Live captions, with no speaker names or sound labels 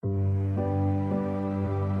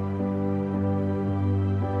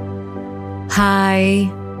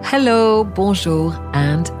Hi, hello, bonjour,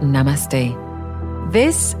 and namaste.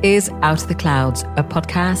 This is Out of the Clouds, a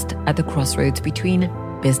podcast at the crossroads between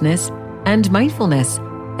business and mindfulness.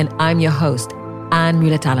 And I'm your host, Anne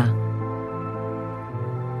Mulatala.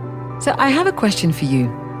 So I have a question for you.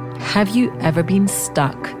 Have you ever been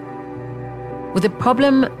stuck with a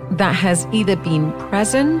problem that has either been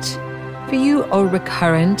present for you or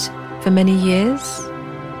recurrent for many years?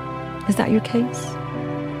 Is that your case?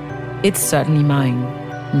 It's certainly mine.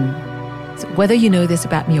 So whether you know this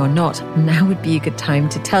about me or not, now would be a good time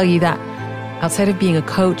to tell you that outside of being a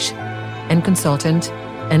coach and consultant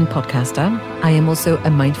and podcaster, I am also a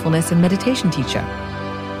mindfulness and meditation teacher.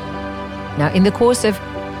 Now, in the course of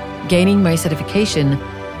gaining my certification,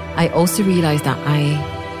 I also realized that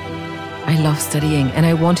I love studying and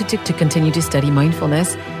I wanted to continue to study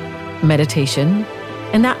mindfulness, meditation,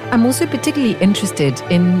 and that I'm also particularly interested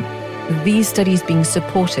in these studies being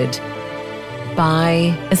supported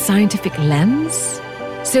by a scientific lens.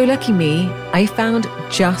 So lucky me, I found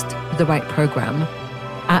just the right program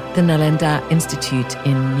at the Nalanda Institute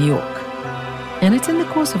in New York. And it's in the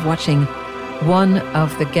course of watching one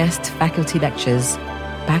of the guest faculty lectures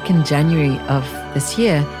back in January of this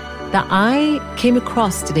year that I came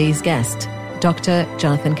across today's guest, Dr.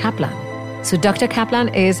 Jonathan Kaplan. So Dr. Kaplan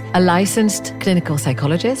is a licensed clinical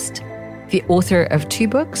psychologist, the author of 2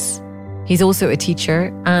 books. He's also a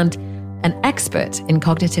teacher and an expert in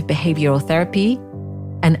cognitive behavioral therapy,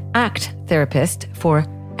 an ACT therapist for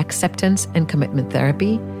acceptance and commitment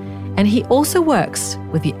therapy, and he also works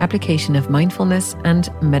with the application of mindfulness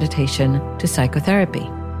and meditation to psychotherapy.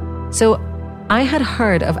 So I had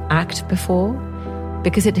heard of ACT before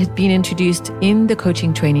because it had been introduced in the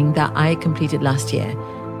coaching training that I completed last year.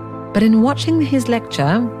 But in watching his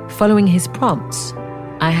lecture, following his prompts,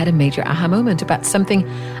 I had a major aha moment about something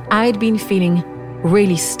I'd been feeling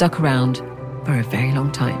really stuck around for a very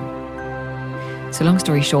long time. So long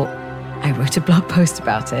story short, I wrote a blog post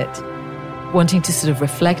about it, wanting to sort of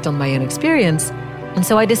reflect on my own experience. And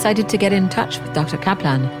so I decided to get in touch with Dr.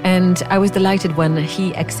 Kaplan. And I was delighted when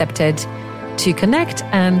he accepted to connect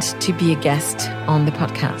and to be a guest on the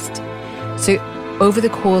podcast. So over the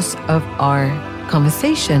course of our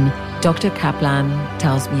conversation, Dr. Kaplan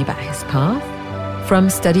tells me about his path,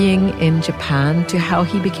 from studying in Japan to how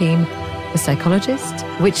he became a psychologist,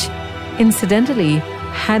 which incidentally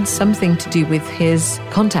had something to do with his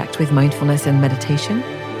contact with mindfulness and meditation.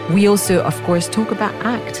 We also, of course, talk about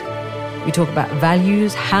ACT. We talk about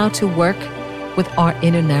values, how to work with our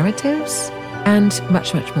inner narratives, and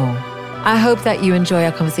much, much more. I hope that you enjoy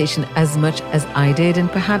our conversation as much as I did, and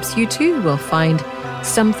perhaps you too will find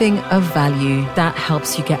something of value that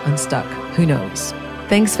helps you get unstuck. Who knows?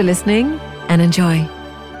 Thanks for listening and enjoy.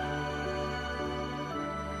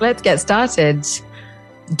 Let's get started.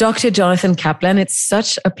 Dr. Jonathan Kaplan, it's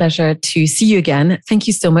such a pleasure to see you again. Thank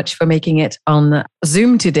you so much for making it on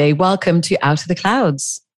Zoom today. Welcome to Out of the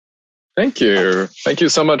Clouds. Thank you. Thank you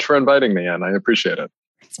so much for inviting me in. I appreciate it.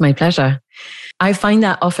 It's my pleasure. I find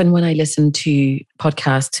that often when I listen to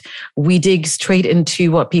podcasts, we dig straight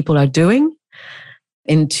into what people are doing,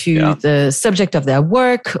 into the subject of their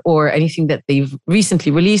work or anything that they've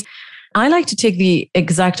recently released. I like to take the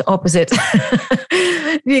exact opposite,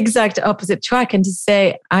 track and to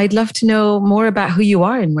say, I'd love to know more about who you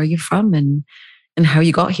are and where you're from and how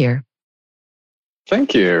you got here.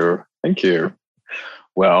 Thank you.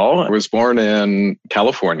 Well, I was born in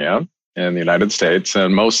California in the United States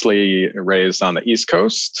and mostly raised on the East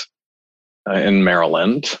Coast in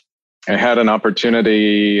Maryland. I had an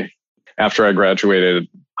opportunity after I graduated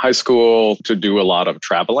high school to do a lot of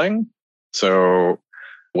traveling. So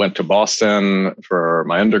went to Boston for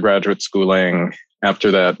my undergraduate schooling.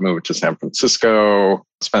 After that, moved to San Francisco,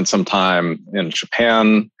 spent some time in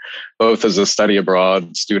Japan, both as a study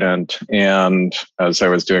abroad student and as I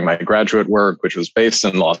was doing my graduate work, which was based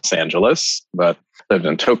in Los Angeles, but lived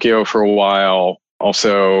in Tokyo for a while.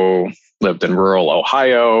 Also lived in rural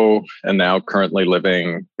Ohio and now currently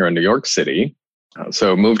living here in New York City.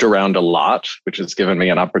 So moved around a lot, which has given me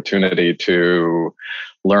an opportunity to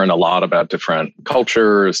learn a lot about different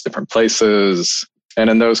cultures, different places. And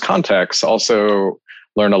in those contexts, also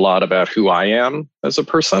learn a lot about who I am as a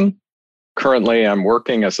person. Currently, I'm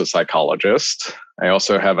working as a psychologist. I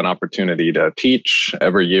also have an opportunity to teach.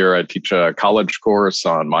 Every year, I teach a college course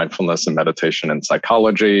on mindfulness and meditation and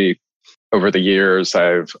psychology. Over the years,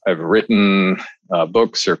 I've written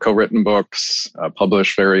books or co-written books,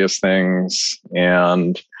 published various things,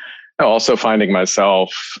 and also finding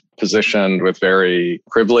myself positioned with very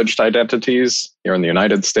privileged identities here in the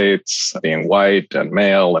United States, being white and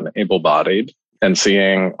male and able-bodied, and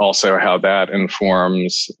seeing also how that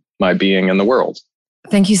informs my being in the world.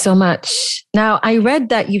 Thank you so much. Now, I read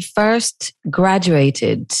that you first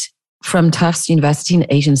graduated from Tufts University in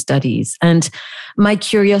Asian Studies, and my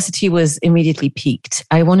curiosity was immediately piqued.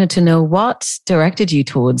 I wanted to know what directed you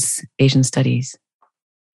towards Asian Studies.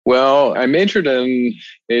 Well, I majored in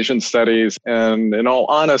Asian Studies, and in all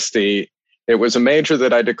honesty, it was a major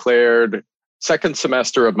that I declared second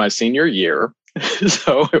semester of my senior year.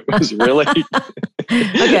 So it was really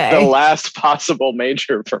the last possible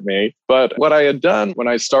major for me. But what I had done when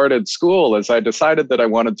I started school is I decided that I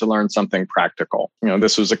wanted to learn something practical.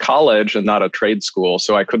 This was a college and not a trade school,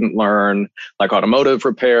 so I couldn't learn like automotive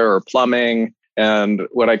repair or plumbing. And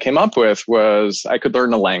what I came up with was I could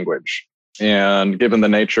learn a language. And given the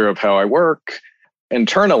nature of how I work,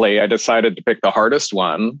 internally, I decided to pick the hardest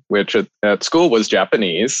one, which at school was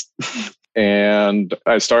Japanese. And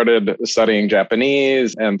I started studying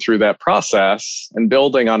Japanese, and through that process and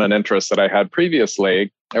building on an interest that I had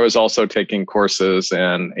previously, I was also taking courses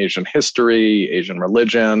in Asian history, Asian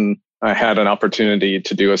religion. I had an opportunity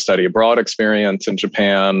to do a study abroad experience in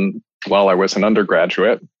Japan while I was an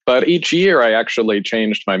undergraduate. But each year I actually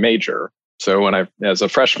changed my major. So as a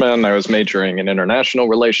freshman, I was majoring in international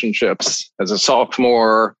relationships. As a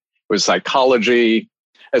sophomore, it was psychology.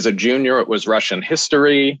 As a junior, it was Russian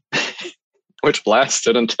history, which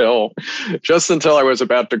lasted until I was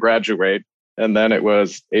about to graduate. And then it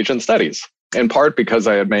was Asian studies, in part because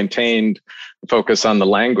I had maintained the focus on the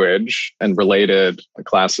language and related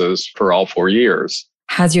classes for all 4 years.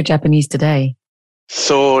 How's your Japanese today?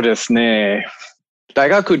 そうですね。大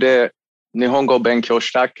学で日本語勉強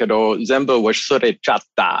したけど、全部忘れちゃっ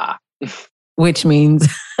た。Which means?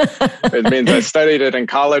 It means I studied it in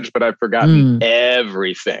college, but I've forgotten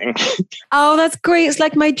everything. Oh, that's great. It's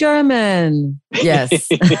like my German. Yes.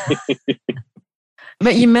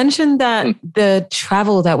 But you mentioned that the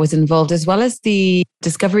travel that was involved, as well as the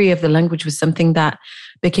discovery of the language, was something that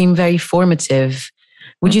became very formative.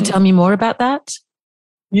 Would you tell me more about that?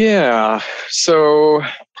 Yeah. So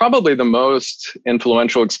probably the most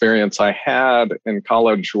influential experience I had in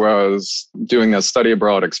college was doing a study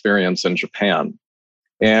abroad experience in Japan.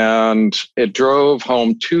 And it drove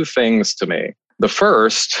home two things to me. The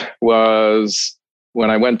first was when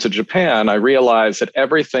I went to Japan, I realized that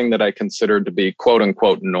everything that I considered to be quote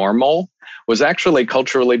unquote normal was actually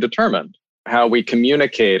culturally determined. How we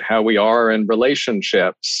communicate, how we are in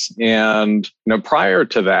relationships. And prior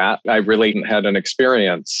to that, I really had an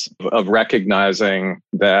experience of recognizing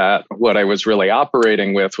that what I was really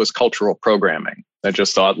operating with was cultural programming. I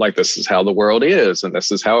just thought like, this is how the world is and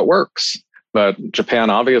this is how it works. But Japan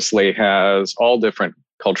obviously has all different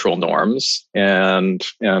cultural norms, and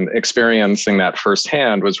experiencing that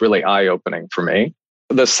firsthand was really eye-opening for me.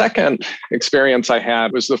 The second experience I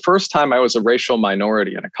had was the first time I was a racial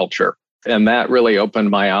minority in a culture. And that really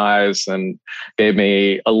opened my eyes and gave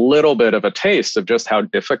me a little bit of a taste of just how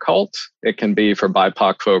difficult it can be for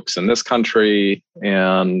BIPOC folks in this country,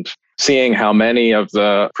 and seeing how many of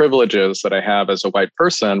the privileges that I have as a white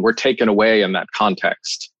person were taken away in that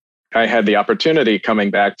context. I had the opportunity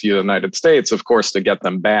coming back to the United States, of course, to get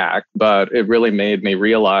them back, but it really made me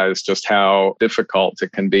realize just how difficult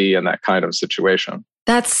it can be in that kind of situation.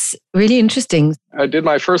 That's really interesting. I did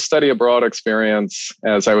my first study abroad experience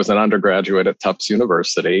as I was an undergraduate at Tufts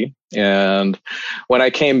University. And when I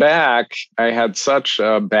came back, I had such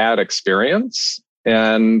a bad experience.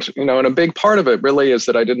 And, and a big part of it really is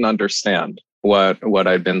that I didn't understand what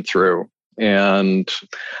I'd been through. And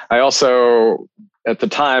I also, at the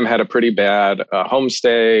time, had a pretty bad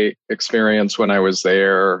homestay experience when I was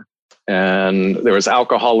there. And there was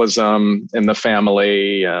alcoholism in the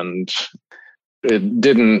family, and it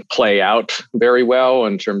didn't play out very well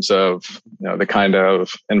in terms of the kind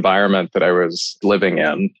of environment that I was living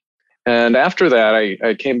in. And after that,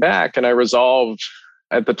 I came back and I resolved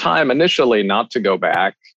at the time initially not to go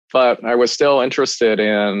back, but I was still interested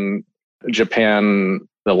in Japan,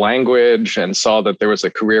 the language, and saw that there was a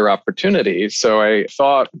career opportunity. So I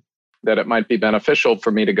thought that it might be beneficial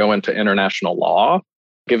for me to go into international law,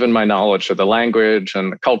 given my knowledge of the language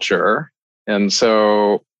and the culture. And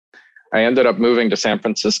so I ended up moving to San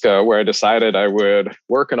Francisco, where I decided I would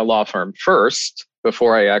work in a law firm first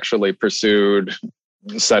before I actually pursued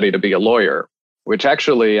study to be a lawyer, which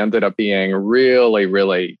actually ended up being really,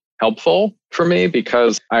 really helpful for me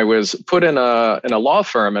because I was put in a law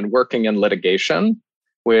firm and working in litigation,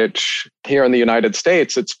 which here in the United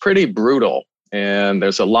States, it's pretty brutal. And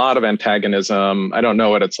there's a lot of antagonism. I don't know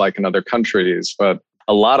what it's like in other countries, but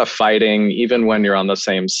a lot of fighting, even when you're on the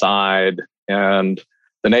same side. And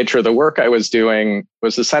the nature of the work I was doing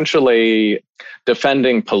was essentially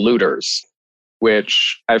defending polluters.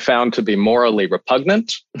 which I found to be morally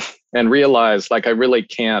repugnant and realized like I really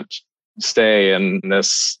can't stay in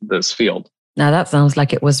this field. Now that sounds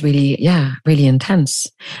like it was really intense.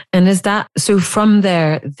 And is that, so from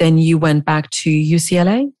there, then you went back to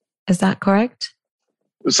UCLA? Is that correct?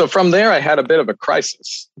 So from there, I had a bit of a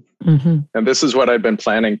crisis. Mm-hmm. And this is what I'd been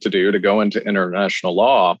planning to do, to go into international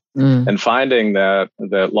law. And finding that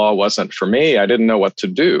law wasn't for me, I didn't know what to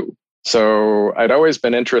do. So I'd always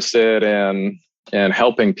been interested in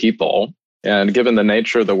helping people. And given the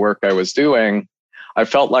nature of the work I was doing, I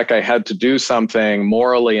felt like I had to do something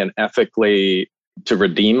morally and ethically to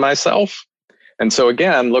redeem myself. And so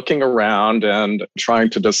again, looking around and trying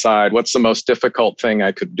to decide what's the most difficult thing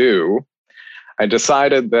I could do, I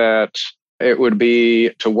decided that it would be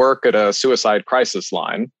to work at a suicide crisis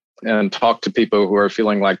line and talk to people who are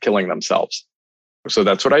feeling like killing themselves. So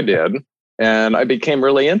that's what I did. And I became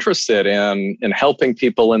really interested in helping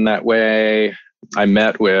people in that way. I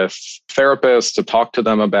met with therapists to talk to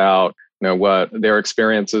them about what their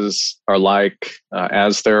experiences are like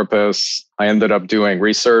as therapists. I ended up doing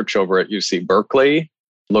research over at UC Berkeley,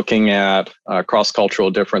 looking at cross-cultural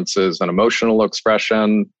differences and emotional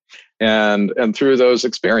expression. And through those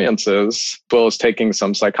experiences, as well as taking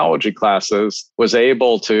some psychology classes, was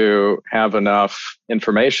able to have enough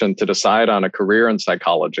information to decide on a career in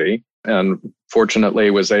psychology. And fortunately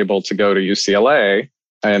was able to go to UCLA,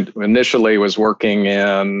 and initially was working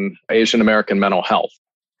in Asian American mental health.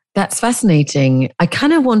 That's fascinating. I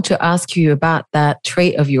kind of want to ask you about that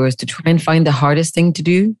trait of yours to try and find the hardest thing to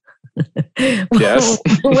do. Yes.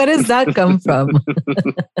 Where does that come from?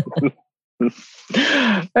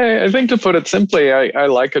 I think, to put it simply, I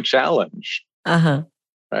like a challenge. Uh-huh.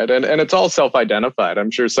 Right. And it's all self-identified. I'm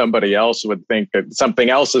sure somebody else would think that something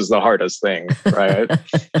else is the hardest thing. Right.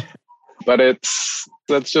 But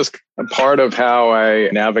that's just a part of how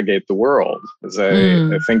I navigate the world, as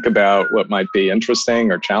I think about what might be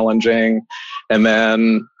interesting or challenging, and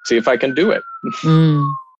then see if I can do it.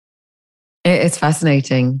 It's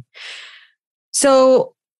fascinating.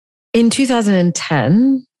 So in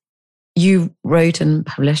 2010, you wrote and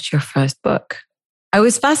published your first book. I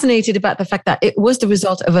was fascinated about the fact that it was the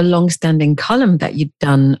result of a long-standing column that you'd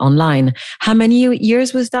done online. How many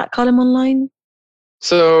years was that column online?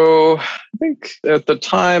 So I think at the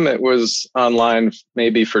time it was online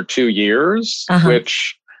maybe for 2 years,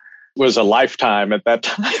 which was a lifetime at that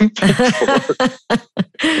time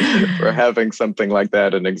for having something like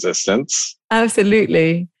that in existence.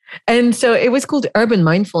 Absolutely. And so it was called Urban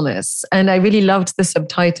Mindfulness. And I really loved the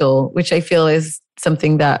subtitle, which I feel is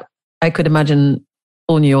something that I could imagine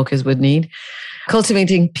all New Yorkers would need.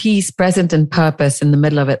 Cultivating peace, present, and purpose in the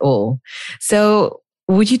middle of it all. So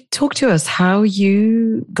would you talk to us how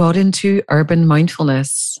you got into urban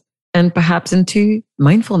mindfulness and perhaps into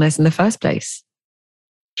mindfulness in the first place?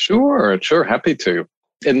 Sure. Happy to.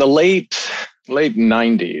 In the late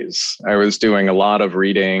 90s, I was doing a lot of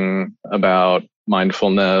reading about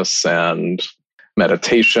mindfulness and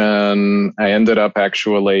meditation. I ended up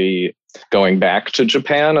actually going back to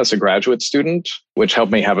Japan as a graduate student, which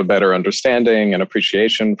helped me have a better understanding and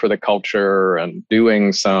appreciation for the culture, and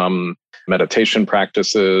doing some meditation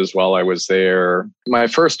practices while I was there. My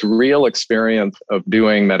first real experience of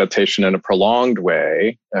doing meditation in a prolonged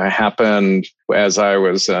way happened as I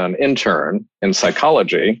was an intern in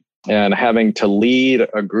psychology and having to lead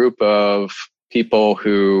a group of people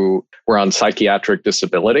who were on psychiatric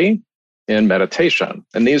disability in meditation.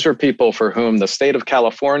 And these were people for whom the state of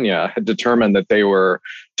California had determined that they were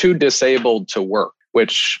too disabled to work,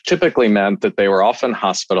 which typically meant that they were often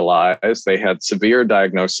hospitalized. They had severe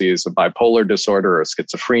diagnoses of bipolar disorder or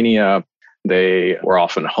schizophrenia. They were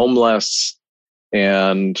often homeless.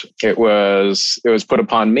 And it was put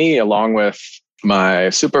upon me, along with my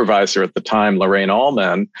supervisor at the time, Lorraine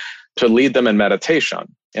Allman, to lead them in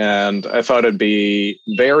meditation. And I thought it'd be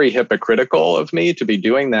very hypocritical of me to be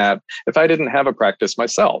doing that if I didn't have a practice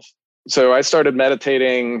myself. So I started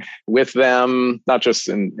meditating with them, not just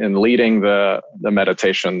in leading the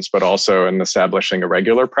meditations, but also in establishing a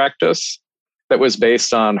regular practice that was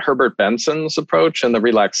based on Herbert Benson's approach and the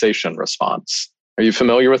relaxation response. Are you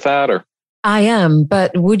familiar with that? Or I am,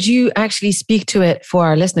 but would you actually speak to it for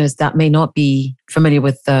our listeners that may not be familiar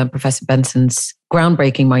with Professor Benson's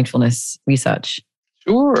groundbreaking mindfulness research?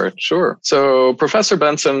 Sure. So Professor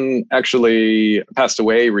Benson actually passed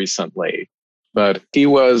away recently, but he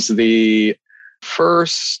was the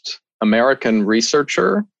first American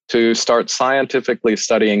researcher to start scientifically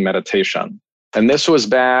studying meditation. And this was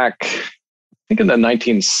back, I think, in the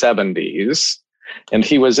 1970s. And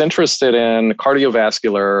he was interested in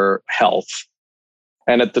cardiovascular health.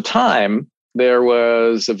 And at the time, there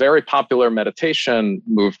was a very popular meditation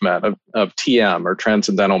movement of TM, or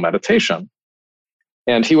Transcendental Meditation.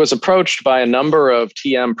 And he was approached by a number of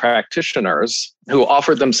TM practitioners who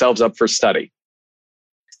offered themselves up for study.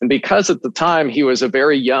 And because at the time he was a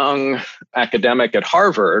very young academic at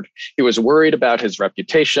Harvard, he was worried about his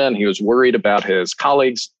reputation. He was worried about his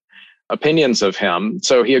colleagues' opinions of him.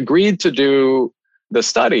 So he agreed to do the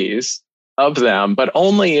studies of them, but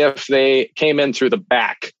only if they came in through the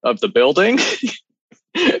back of the building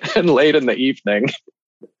and late in the evening.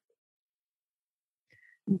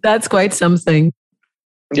 That's quite something.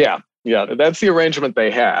 Yeah, that's the arrangement they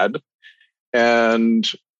had. And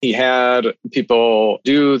he had people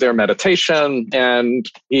do their meditation, and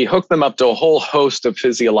he hooked them up to a whole host of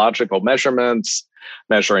physiological measurements,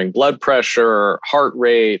 measuring blood pressure, heart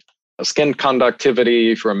rate, skin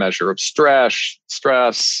conductivity for a measure of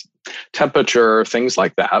stress, temperature, things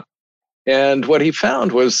like that. And what he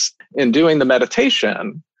found was, in doing the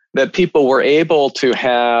meditation, that people were able to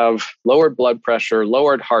have lowered blood pressure,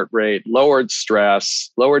 lowered heart rate, lowered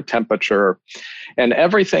stress, lowered temperature, and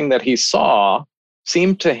everything that he saw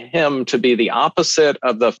seemed to him to be the opposite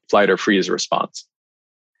of the flight or freeze response.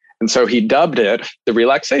 And so he dubbed it the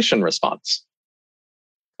relaxation response,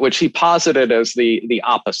 which he posited as the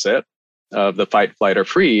opposite of the fight, flight, or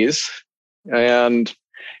freeze. And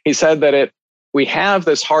he said that we have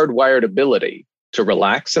this hardwired ability to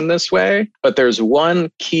relax in this way, but there's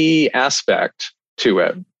one key aspect to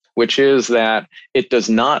it, which is that it does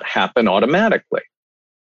not happen automatically.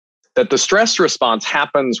 That the stress response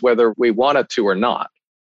happens whether we want it to or not,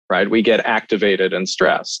 right? We get activated and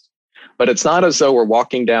stressed. But it's not as though we're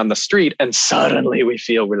walking down the street and suddenly we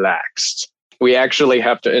feel relaxed. We actually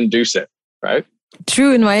have to induce it, right?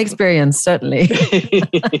 True in my experience, certainly.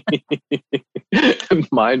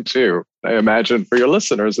 Mine too. I imagine for your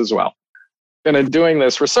listeners as well. And in doing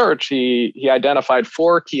this research, he identified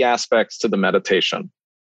 4 key aspects to the meditation.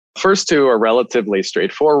 First 2 are relatively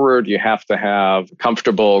straightforward. You have to have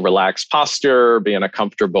comfortable, relaxed posture, be in a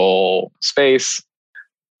comfortable space.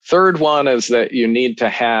 Third one is that you need to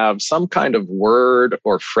have some kind of word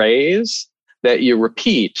or phrase that you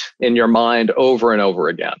repeat in your mind over and over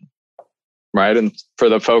again, right? And for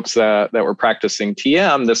the folks that were practicing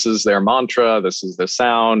TM, this is their mantra, this is the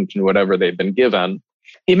sound, and whatever they've been given.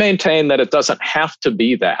 He maintained that it doesn't have to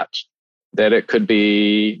be that it could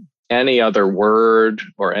be any other word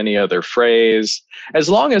or any other phrase, as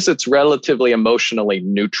long as it's relatively emotionally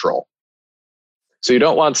neutral. So you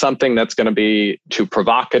don't want something that's going to be too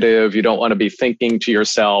provocative. You don't want to be thinking to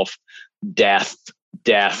yourself, death,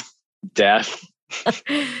 death, death.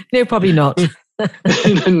 No, probably not.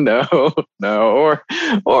 No. Or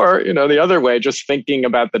the other way, just thinking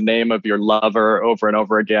about the name of your lover over and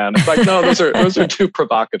over again. It's like, no, those are too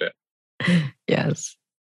provocative. Yes.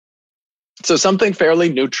 So something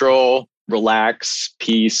fairly neutral, relax,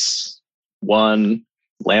 peace, one,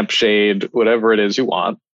 lampshade, whatever it is you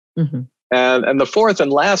want. Mm-hmm. And the fourth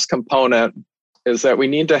and last component is that we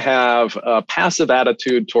need to have a passive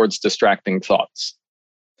attitude towards distracting thoughts.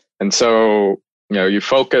 And so, you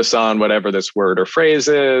focus on whatever this word or phrase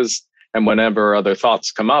is, and whenever other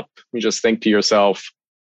thoughts come up, you just think to yourself,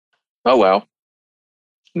 oh, well,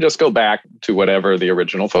 and just go back to whatever the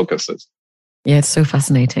original focus is. Yeah, it's so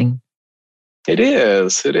fascinating. It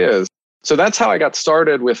is. So that's how I got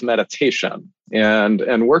started with meditation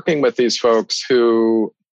and working with these folks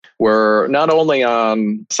who were not only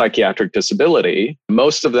on psychiatric disability,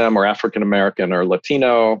 most of them were African American or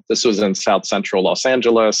Latino. This was in South Central Los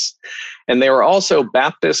Angeles. And they were also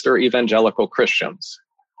Baptist or evangelical Christians.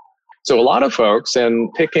 So a lot of folks,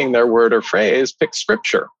 in picking their word or phrase, picked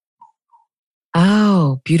scripture.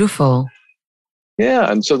 Oh, beautiful.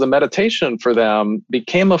 Yeah. And so the meditation for them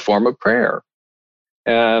became a form of prayer.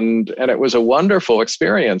 And it was a wonderful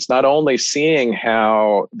experience, not only seeing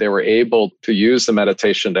how they were able to use the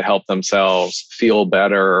meditation to help themselves feel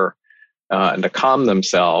better and to calm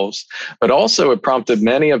themselves, but also it prompted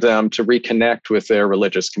many of them to reconnect with their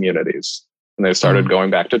religious communities. And they started going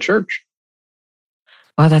back to church.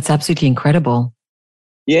 Wow, that's absolutely incredible.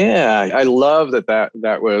 Yeah, I love that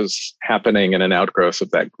was happening in an outgrowth of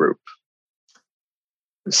that group.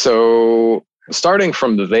 So starting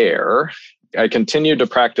from there, I continued to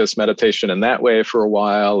practice meditation in that way for a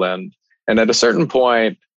while. And at a certain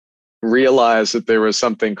point, realized that there was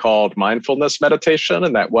something called mindfulness meditation,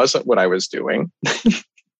 and that wasn't what I was doing.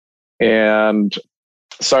 And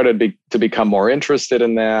started to become more interested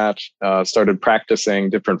in that, started practicing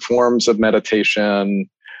different forms of meditation.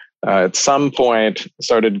 At some point,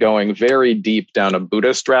 started going very deep down a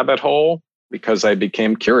Buddhist rabbit hole because I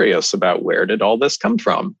became curious about where did all this come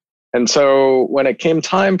from? And so when it came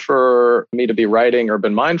time for me to be writing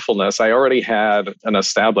Urban Mindfulness, I already had an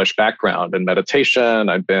established background in meditation.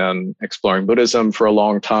 I'd been exploring Buddhism for a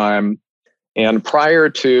long time. And prior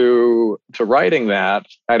to writing that,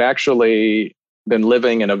 I'd actually been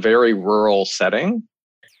living in a very rural setting.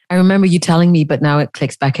 I remember you telling me, but now it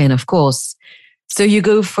clicks back in, of course. So you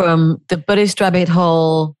go from the Buddhist rabbit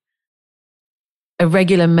hole, a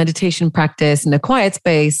regular meditation practice in a quiet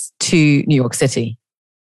space, to New York City.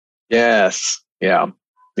 Yes. Yeah.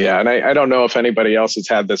 Yeah. And I don't know if anybody else has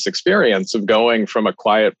had this experience of going from a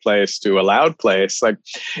quiet place to a loud place. Like,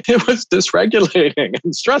 it was dysregulating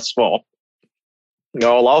and stressful.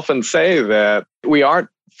 I'll often say that we aren't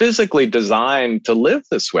physically designed to live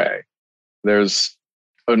this way. There's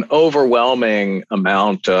an overwhelming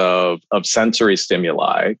amount of sensory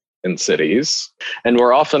stimuli in cities, and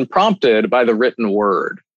we're often prompted by the written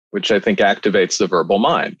word, which I think activates the verbal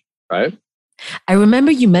mind, right? I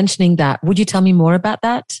remember you mentioning that. Would you tell me more about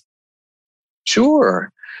that?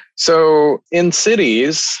 Sure. So in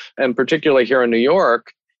cities, and particularly here in New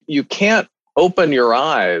York, you can't open your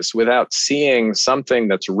eyes without seeing something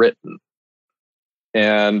that's written.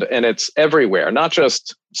 And it's everywhere, not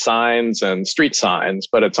just signs and street signs,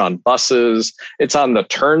 but it's on buses, it's on the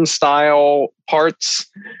turnstile parts,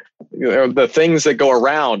 the things that go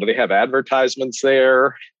around. They have advertisements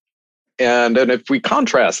there. And if we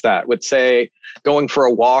contrast that with, say, going for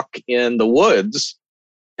a walk in the woods,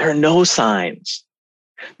 there are no signs.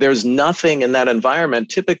 There's nothing in that environment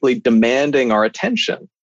typically demanding our attention.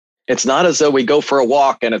 It's not as though we go for a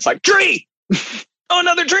walk and it's like, tree! Oh,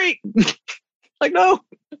 another tree! Like, no.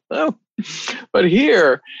 But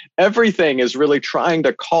here, everything is really trying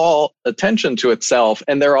to call attention to itself,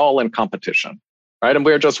 and they're all in competition, right? And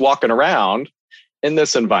we're just walking around in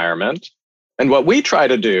this environment. And what we try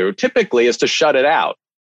to do typically is to shut it out,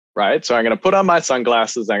 right? So I'm going to put on my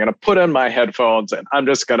sunglasses, I'm going to put in my headphones, and I'm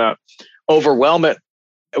just going to overwhelm it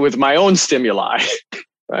with my own stimuli,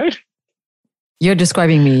 right? You're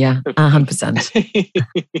describing me, yeah, 100%.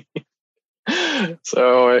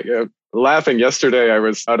 So laughing yesterday, I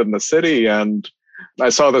was out in the city and I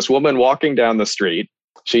saw this woman walking down the street.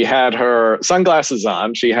 She had her sunglasses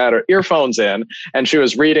on, she had her earphones in, and she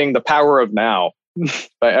was reading The Power of Now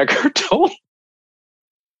by Eckhart Tolle.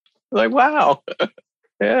 Like, wow.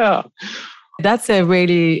 Yeah. That's a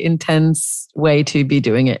really intense way to be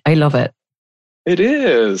doing it. I love it. It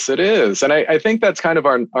is. And I think that's kind of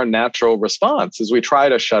our natural response, is we try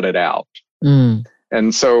to shut it out. Mm.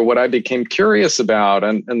 And so what I became curious about,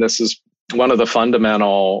 and this is one of the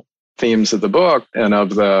fundamental themes of the book and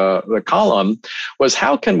of the column, was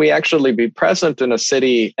how can we actually be present in a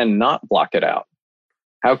city and not block it out?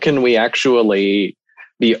 How can we actually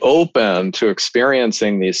be open to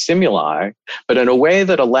experiencing these stimuli, but in a way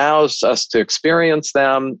that allows us to experience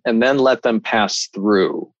them and then let them pass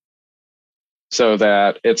through, so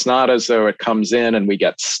that it's not as though it comes in and we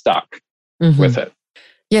get stuck with it.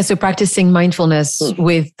 Yeah, so practicing mindfulness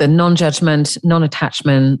with the non-judgment,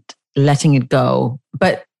 non-attachment, letting it go.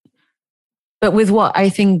 But with what I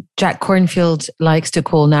think Jack Kornfield likes to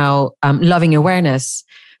call now loving awareness.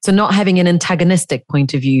 So not having an antagonistic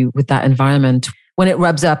point of view with that environment when it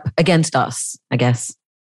rubs up against us, I guess.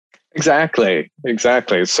 Exactly.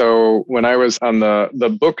 So when I was on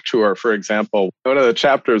the book tour, for example, one of the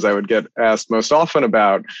chapters I would get asked most often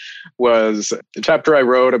about was the chapter I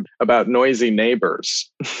wrote about noisy neighbors.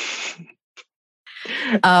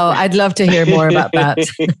 Oh, I'd love to hear more about that.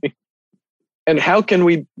 And how can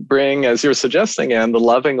we bring, as you're suggesting, Anne, the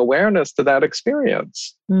loving awareness to that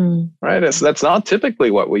experience, right? So that's not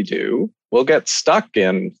typically what we do. We'll get stuck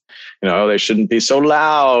in, they shouldn't be so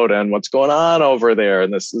loud, and what's going on over there,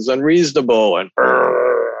 and this is unreasonable, and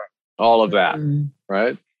all of that,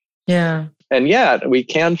 right? Yeah. And yet we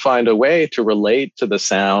can find a way to relate to the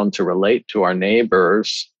sound, to relate to our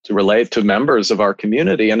neighbors, to relate to members of our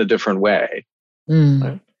community in a different way.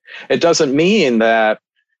 Right? It doesn't mean that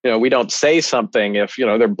we don't say something if,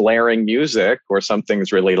 they're blaring music or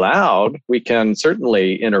something's really loud. We can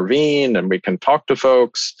certainly intervene and we can talk to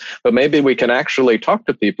folks, but maybe we can actually talk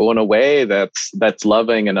to people in a way that's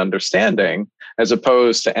loving and understanding, as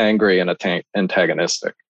opposed to angry and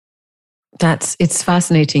antagonistic. It's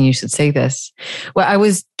fascinating you should say this. Well, I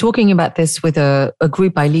was talking about this with a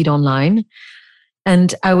group I lead online,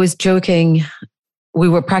 and I was joking. We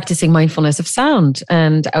were practicing mindfulness of sound.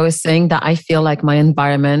 And I was saying that I feel like my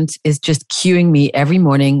environment is just cueing me every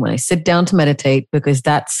morning when I sit down to meditate, because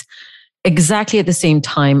that's exactly at the same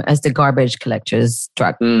time as the garbage collectors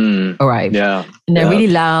truck arrive. Yeah. And they're really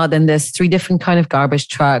loud, and there's 3 different kind of garbage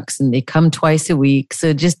trucks, and they come twice a week. So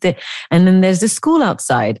and then there's the school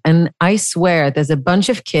outside. And I swear there's a bunch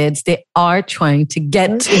of kids, they are trying to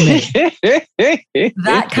get to me.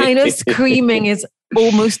 That kind of screaming is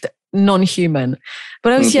almost non-human.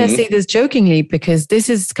 But obviously I say this jokingly because this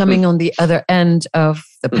is coming on the other end of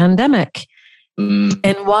the pandemic.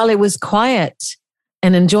 And while it was quiet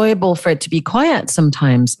and enjoyable for it to be quiet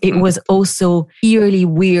sometimes, it was also eerily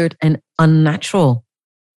weird and unnatural.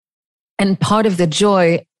 And part of the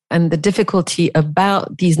joy and the difficulty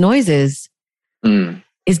about these noises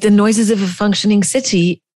is the noises of a functioning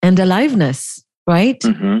city and aliveness, right?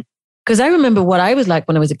 Because I remember what I was like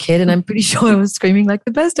when I was a kid, and I'm pretty sure I was screaming like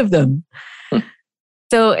the best of them.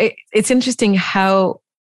 So it's interesting how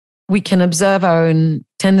we can observe our own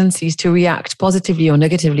tendencies to react positively or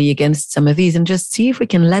negatively against some of these, and just see if we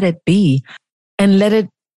can let it be, and let it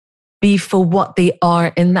be for what they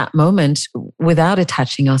are in that moment without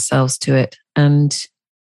attaching ourselves to it, and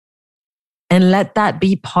let that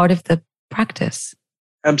be part of the practice.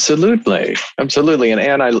 Absolutely. And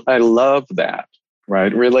Anne, I love that,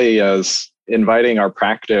 right? Really as inviting our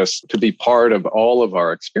practice to be part of all of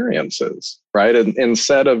our experiences, right? And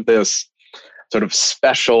instead of this sort of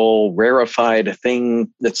special, rarefied thing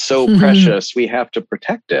that's so precious, we have to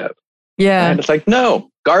protect it. Yeah. And it's like, no,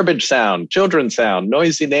 garbage sound, children sound,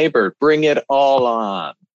 noisy neighbor, bring it all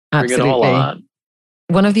on. Absolutely. Bring it all on.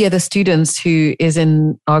 One of the other students who is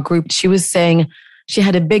in our group, she was saying she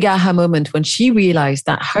had a big aha moment when she realized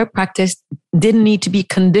that her practice didn't need to be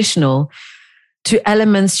conditional to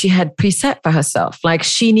elements she had preset for herself. Like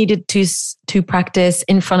she needed to practice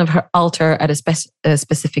in front of her altar at a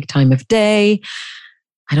specific time of day.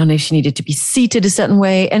 I don't know if she needed to be seated a certain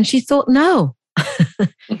way. And she thought, no,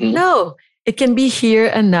 no, it can be here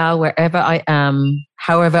and now, wherever I am,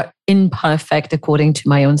 however imperfect according to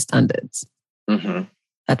my own standards.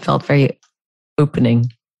 That felt very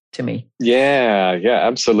opening to me. Yeah,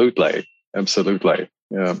 absolutely.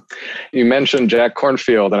 Yeah. You mentioned Jack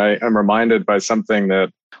Kornfield, and I'm reminded by something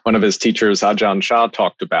that one of his teachers, Ajahn Chah,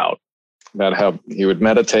 talked about, that how he would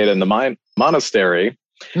meditate in the monastery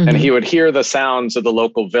and he would hear the sounds of the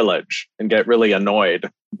local village and get really annoyed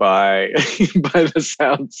by the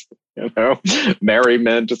sounds,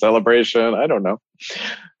 merriment, celebration, I don't know.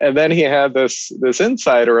 And then he had this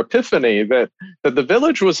insight or epiphany that the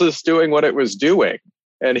village was just doing what it was doing.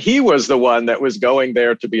 And he was the one that was going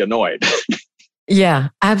there to be annoyed. Yeah,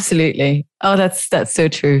 absolutely. Oh, that's so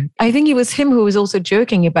true. I think it was him who was also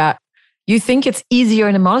joking about, you think it's easier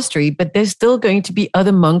in a monastery, but there's still going to be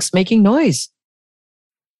other monks making noise.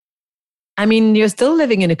 I mean, you're still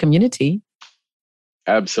living in a community.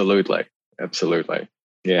 Absolutely.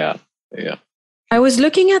 Yeah. I was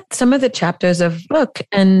looking at some of the chapters of the book,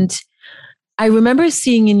 and I remember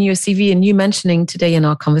seeing in your CV, and you mentioning today in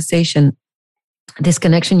our conversation, this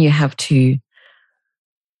connection you have to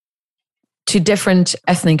different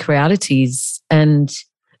ethnic realities. And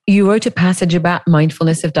you wrote a passage about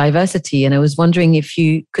mindfulness of diversity. And I was wondering if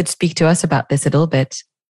you could speak to us about this a little bit.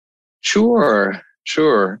 Sure.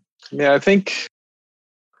 Yeah, I think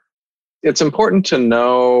it's important to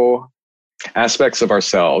know aspects of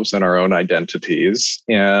ourselves and our own identities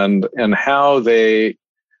and how they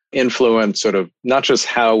influence sort of not just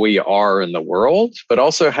how we are in the world, but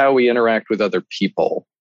also how we interact with other people.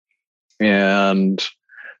 And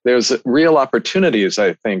there's real opportunities,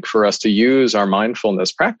 I think, for us to use our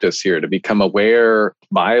mindfulness practice here to become aware of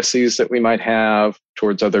biases that we might have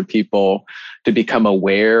towards other people, to become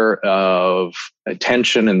aware of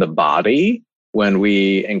tension in the body when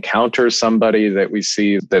we encounter somebody that we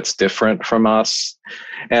see that's different from us.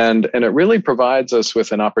 And it really provides us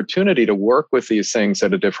with an opportunity to work with these things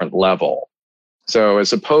at a different level. So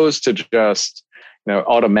as opposed to just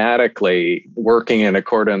automatically working in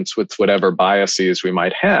accordance with whatever biases we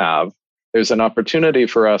might have, there's an opportunity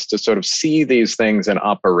for us to sort of see these things in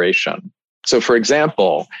operation. So for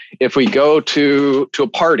example, if we go to a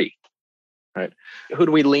party, right, who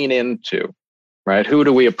do we lean into, right? Who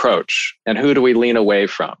do we approach and who do we lean away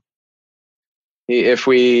from? If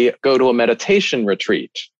we go to a meditation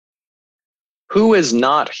retreat, who is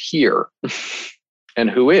not here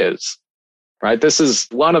and who is? Right. This is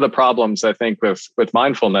one of the problems, I think, with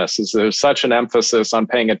mindfulness is there's such an emphasis on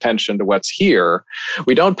paying attention to what's here.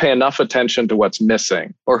 We don't pay enough attention to what's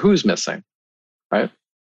missing or who's missing. Right.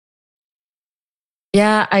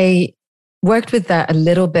 Yeah, I worked with that a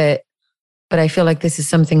little bit, but I feel like this is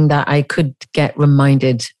something that I could get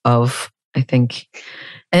reminded of, I think.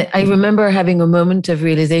 I remember having a moment of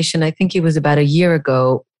realization, I think it was about a year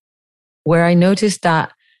ago, where I noticed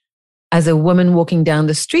that as a woman walking down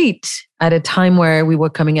the street at a time where we were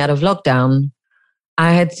coming out of lockdown,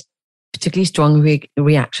 I had particularly strong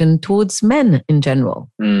reaction towards men in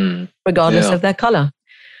general, regardless of their color.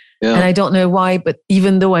 Yeah. And I don't know why, but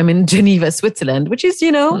even though I'm in Geneva, Switzerland, which is,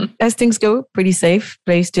 as things go, pretty safe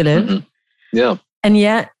place to live. Mm-hmm. Yeah. And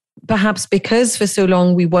yet, perhaps because for so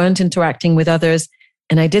long we weren't interacting with others,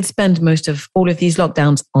 and I did spend most of all of these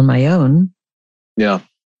lockdowns on my own. Yeah.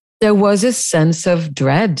 There was a sense of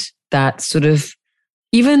dread that sort of,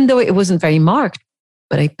 even though it wasn't very marked,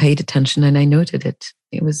 but I paid attention and I noted it.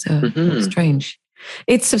 It was strange.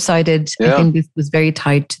 It subsided. Yeah. I think this was very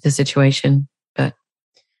tied to the situation, but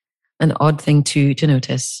an odd thing to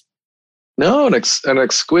notice. No, an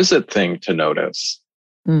exquisite thing to notice,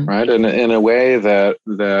 right? In a way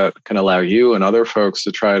that can allow you and other folks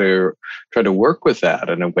to try to work with that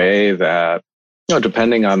in a way that,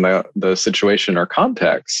 depending on the situation or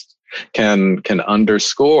context, can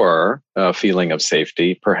underscore a feeling of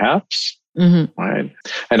safety, perhaps. Right.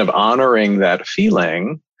 And of honoring that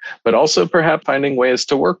feeling, but also perhaps finding ways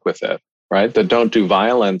to work with it, right? That don't do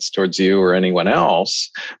violence towards you or anyone else,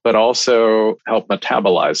 but also help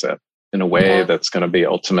metabolize it in a way that's going to be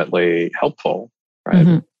ultimately helpful, right?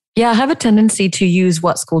 Mm-hmm. Yeah, I have a tendency to use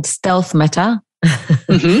what's called stealth metta.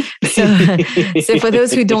 So for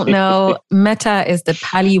those who don't know, metta is the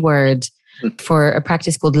Pali word for a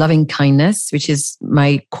practice called loving kindness, which is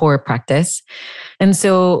my core practice. And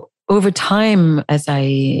so over time, as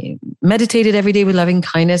I meditated every day with loving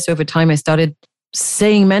kindness, over time, I started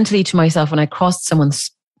saying mentally to myself when I crossed someone's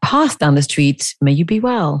path down the street, may you be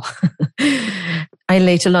well. I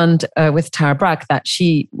later learned with Tara Brach that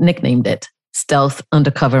she nicknamed it stealth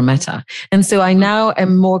undercover metta. And so I now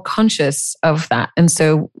am more conscious of that. And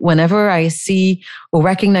so whenever I see or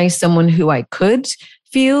recognize someone who I could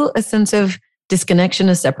feel a sense of disconnection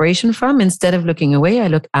or separation from, instead of looking away, I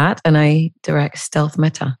look at and I direct stealth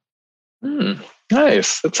metta.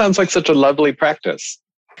 Nice. That sounds like such a lovely practice.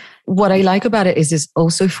 What I like about it is it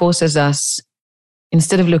also forces us,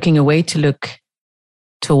 instead of looking away, to look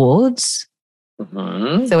towards.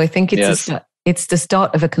 So I think it's the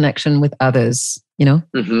start of a connection with others,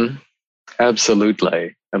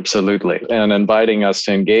 Absolutely. And inviting us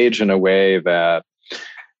to engage in a way that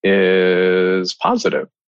is positive.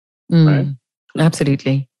 Right?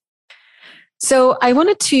 Absolutely. So I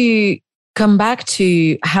wanted to come back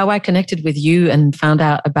to how I connected with you and found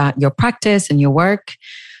out about your practice and your work.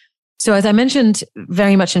 So as I mentioned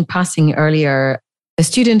very much in passing earlier, a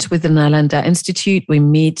student with the Nalanda Institute, we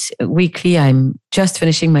meet weekly. I'm just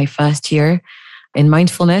finishing my first year in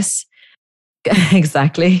mindfulness.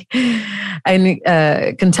 Exactly. And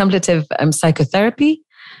contemplative psychotherapy.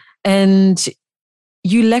 And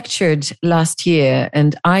you lectured last year,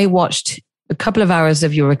 and I watched a couple of hours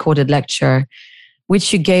of your recorded lecture,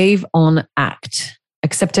 which you gave on ACT,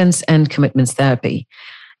 acceptance and commitments therapy.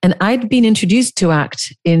 And I'd been introduced to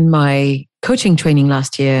ACT in my coaching training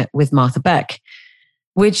last year with Martha Beck,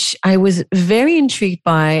 which I was very intrigued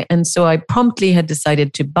by. And so I promptly had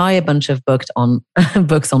decided to buy a bunch of books on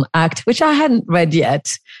ACT, which I hadn't read yet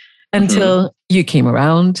until you came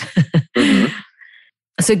around.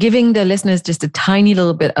 So giving the listeners just a tiny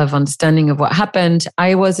little bit of understanding of what happened,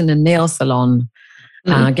 I was in a nail salon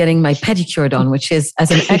getting my pedicure done, which is,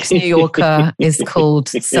 as an ex-New Yorker, is called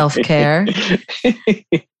self-care.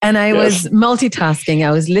 And I was multitasking.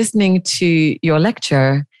 I was listening to your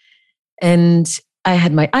lecture, and I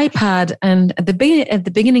had my iPad. And at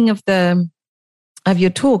the beginning of your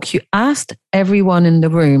talk, you asked everyone in the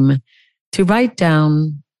room to write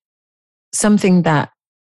down something that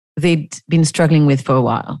they'd been struggling with for a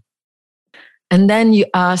while. And then you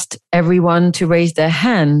asked everyone to raise their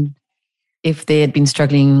hand if they had been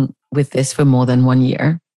struggling with this for more than 1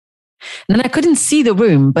 year. And then I couldn't see the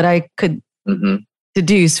room, but I could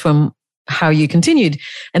deduce from how you continued.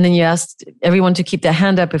 And then you asked everyone to keep their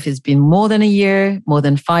hand up if it's been more than a year, more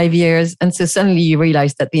than 5 years. And so suddenly you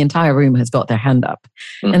realize that the entire room has got their hand up.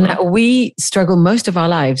 And that we struggle most of our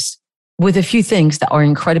lives with a few things that are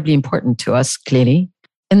incredibly important to us, clearly.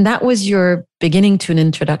 And that was your beginning to an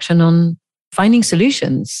introduction on finding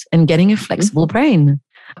solutions and getting a flexible brain.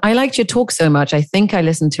 I liked your talk so much. I think I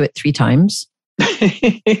listened to it 3 times.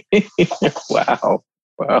 Wow.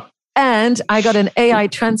 And I got an AI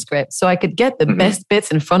transcript so I could get the best bits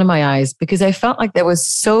in front of my eyes, because I felt like there was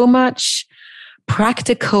so much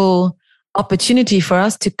practical opportunity for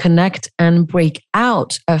us to connect and break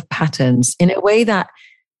out of patterns in a way that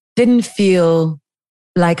didn't feel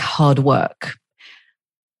like hard work.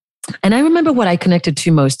 And I remember what I connected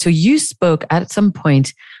to most. So you spoke at some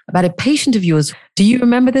point about a patient of yours. Do you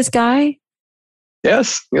remember this guy?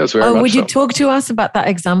 Yes, very much would you so. talk to us about that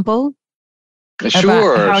example?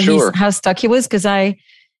 Sure, sure. How stuck he was? Because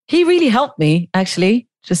he really helped me, actually,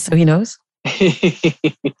 just so he knows.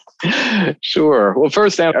 Sure. Well,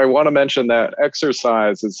 first, I want to mention that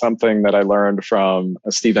exercise is something that I learned from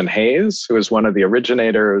Stephen Hayes, who is one of the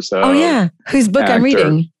originators of whose book I'm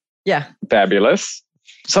reading. Yeah. Fabulous.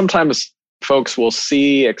 Sometimes folks will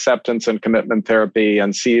see acceptance and commitment therapy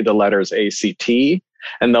and see the letters ACT,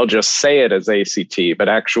 and they'll just say it as ACT. But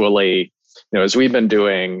actually, as we've been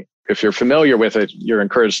doing, if you're familiar with it, you're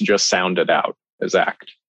encouraged to just sound it out as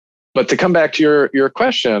ACT. But to come back to your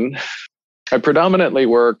question, I predominantly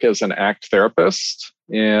work as an ACT therapist.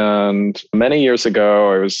 And many years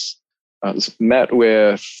ago, I was met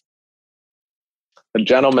with a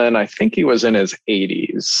gentleman, I think he was in his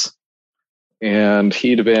 80s. And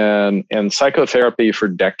he'd been in psychotherapy for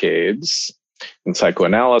decades, in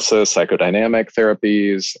psychoanalysis, psychodynamic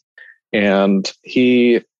therapies. And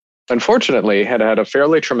he, unfortunately, had had a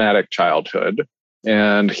fairly traumatic childhood.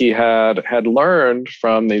 And he had learned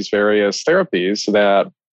from these various therapies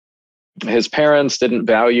that his parents didn't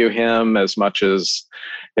value him as much as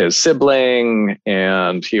his sibling,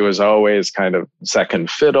 and he was always kind of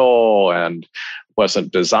second fiddle and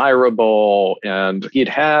wasn't desirable. And he'd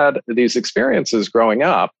had these experiences growing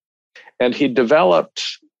up, and he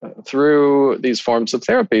developed through these forms of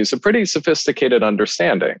therapies a pretty sophisticated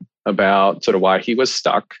understanding about sort of why he was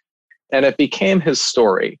stuck, and it became his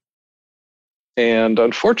story. And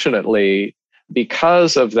unfortunately,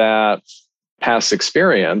 because of that past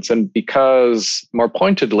experience, and because, more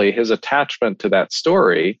pointedly, his attachment to that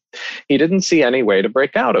story, he didn't see any way to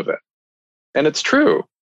break out of it. And it's true,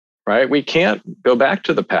 right? We can't go back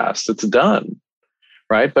to the past. It's done,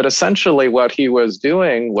 right? But essentially what he was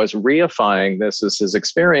doing was reifying this as his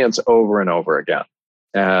experience over and over again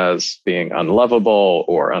as being unlovable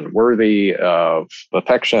or unworthy of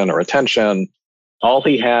affection or attention. All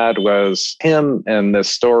he had was him and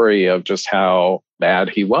this story of just how bad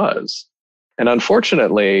he was. And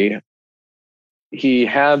unfortunately, he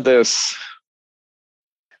had this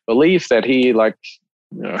belief that he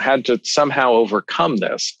had to somehow overcome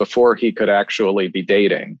this before he could actually be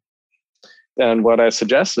dating. And what I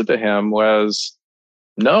suggested to him was,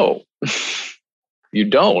 no, you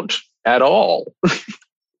don't at all.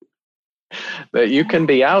 That you can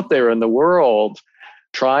be out there in the world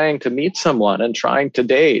trying to meet someone and trying to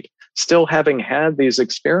date, still having had these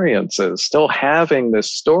experiences, still having this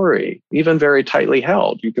story, even very tightly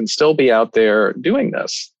held. You can still be out there doing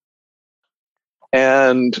this.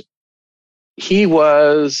 And he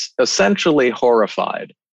was essentially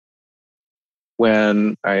horrified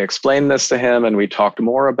when I explained this to him and we talked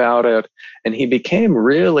more about it. And he became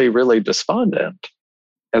really, really despondent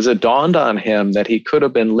as it dawned on him that he could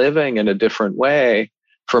have been living in a different way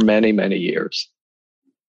for many, many years.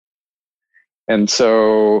 And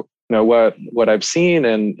so, what I've seen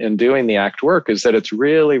in doing the ACT work is that it's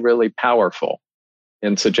really, really powerful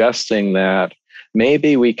in suggesting that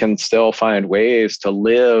maybe we can still find ways to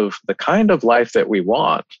live the kind of life that we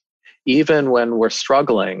want, even when we're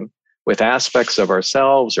struggling with aspects of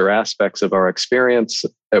ourselves or aspects of our experience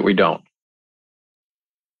that we don't.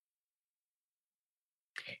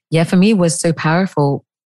 Yeah, for me, it was so powerful.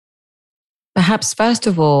 Perhaps, first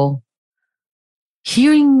of all,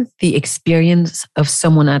 hearing the experience of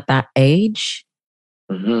someone at that age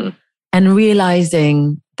and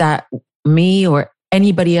realizing that me or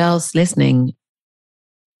anybody else listening,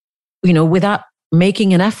 without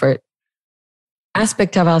making an effort,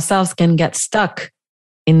 aspect of ourselves can get stuck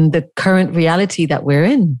in the current reality that we're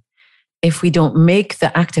in if we don't make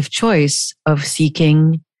the active choice of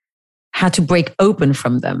seeking how to break open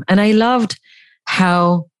from them. And I loved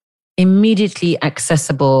how immediately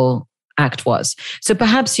accessible ACT was. So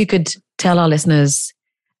perhaps you could tell our listeners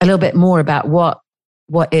a little bit more about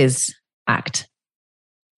what is ACT.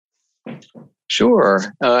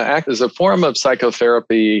 Sure. ACT is a form of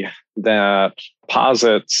psychotherapy that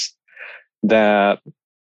posits that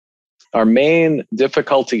our main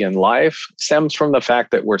difficulty in life stems from the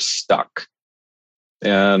fact that we're stuck.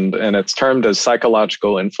 And it's termed as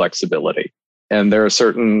psychological inflexibility. And there are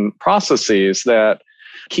certain processes that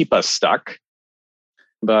keep us stuck.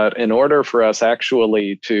 But in order for us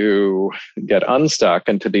actually to get unstuck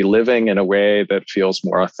and to be living in a way that feels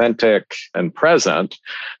more authentic and present,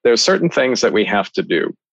 there's certain things that we have to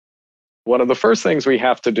do. One of the first things we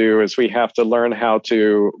have to do is we have to learn how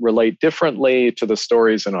to relate differently to the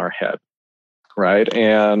stories in our head, right?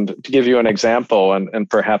 And to give you an example, and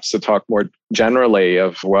perhaps to talk more generally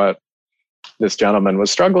of what this gentleman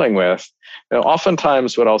was struggling with,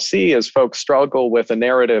 oftentimes what I'll see is folks struggle with a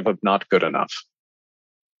narrative of not good enough.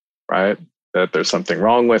 Right? that there's something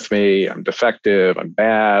wrong with me, I'm defective, I'm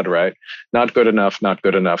bad, right? Not good enough, not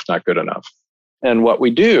good enough, not good enough. And what we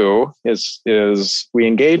do is we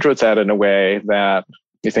engage with that in a way that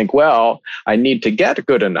you think, well, I need to get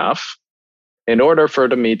good enough in order for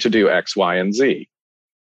me to do X, Y, and Z,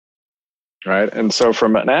 right? And so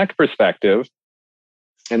from an ACT perspective,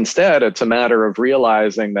 instead, it's a matter of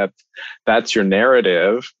realizing that that's your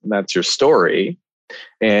narrative, that's your story.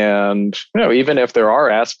 And even if there are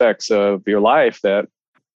aspects of your life that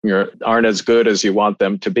aren't as good as you want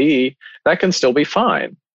them to be, that can still be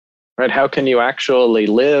fine, right? How can you actually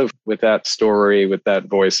live with that story, with that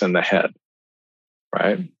voice in the head,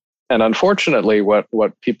 right? And unfortunately,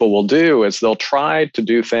 what people will do is they'll try to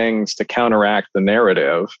do things to counteract the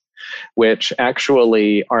narrative, which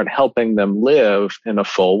actually aren't helping them live in a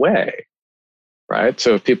full way, right?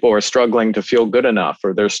 So if people are struggling to feel good enough,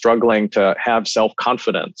 or they're struggling to have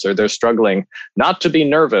self-confidence, or they're struggling not to be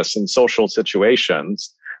nervous in social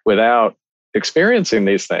situations without experiencing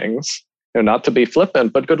these things, not to be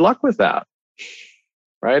flippant, but good luck with that,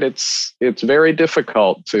 right? It's very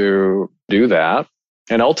difficult to do that.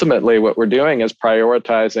 And ultimately, what we're doing is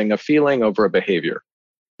prioritizing a feeling over a behavior.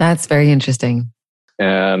 That's very interesting.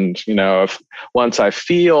 And, if once I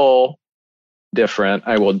feel different,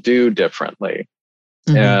 I will do differently.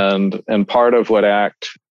 Mm-hmm. And part of what ACT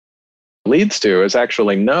leads to is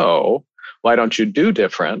actually know, why don't you do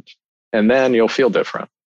different? And then you'll feel different,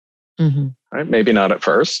 mm-hmm. right? Maybe not at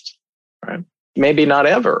first, right? Maybe not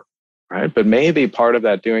ever, right? But maybe part of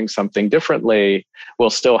that doing something differently will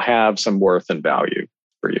still have some worth and value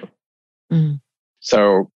for you. Mm-hmm.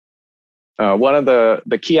 So one of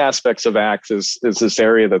the key aspects of ACT is this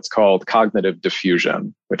area that's called cognitive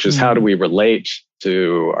diffusion, which is how do we relate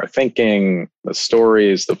to our thinking, the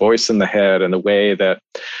stories, the voice in the head, in a way that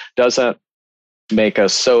doesn't make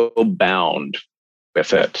us so bound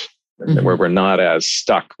with it, where we're not as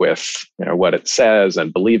stuck with what it says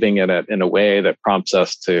and believing in it in a way that prompts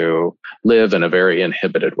us to live in a very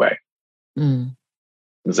inhibited way.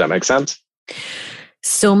 Does that make sense?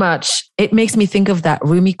 So much. It makes me think of that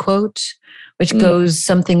Rumi quote, which goes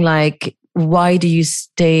something like, why do you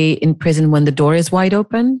stay in prison when the door is wide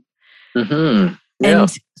open? Mm-hmm. Yeah.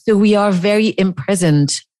 And so we are very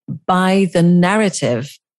imprisoned by the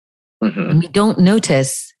narrative. Mm-hmm. And we don't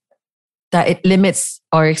notice that it limits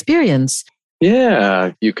our experience.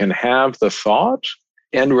 Yeah, you can have the thought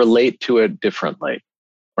and relate to it differently,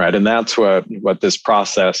 right? And that's what this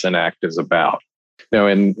process in ACT is about.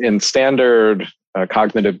 In standard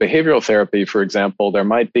cognitive behavioral therapy, for example, there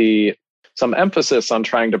might be some emphasis on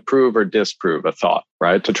trying to prove or disprove a thought,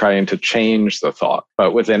 right? To trying to change the thought.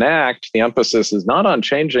 But within ACT, the emphasis is not on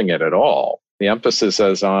changing it at all. The emphasis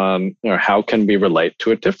is on, how can we relate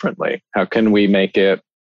to it differently? How can we make it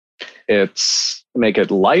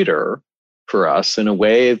lighter for us in a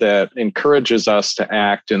way that encourages us to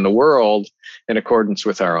act in the world in accordance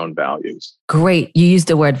with our own values? Great. You used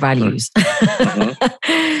the word values.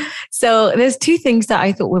 Mm-hmm. So there's two things that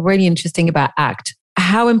I thought were really interesting about ACT.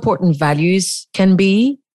 How important values can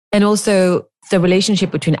be, and also the relationship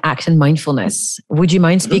between ACT and mindfulness. Would you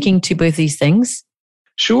mind speaking to both these things?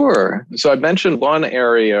 Sure. So I mentioned one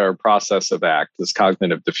area or process of ACT is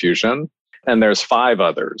cognitive diffusion, and there's 5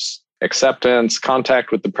 others: acceptance,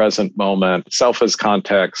 contact with the present moment, self as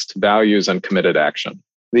context, values, and committed action.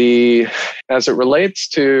 As it relates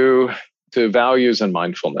to values and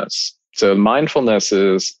mindfulness. So mindfulness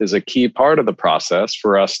is a key part of the process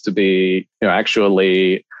for us to be,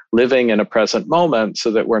 actually living in a present moment,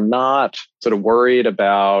 so that we're not sort of worried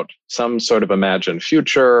about some sort of imagined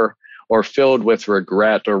future or filled with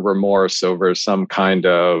regret or remorse over some kind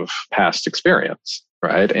of past experience,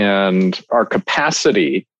 right? And our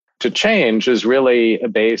capacity to change is really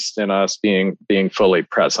based in us being fully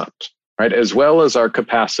present, right? As well as our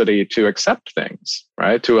capacity to accept things,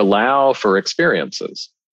 right? To allow for experiences.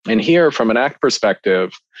 And here, from an ACT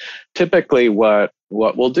perspective, typically what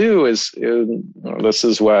we'll do is this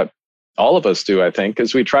is what all of us do, I think,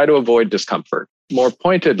 is we try to avoid discomfort. More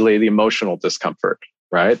pointedly, the emotional discomfort,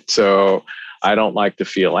 right? So I don't like to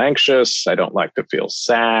feel anxious. I don't like to feel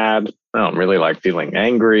sad. I don't really like feeling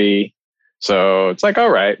angry. So it's like, all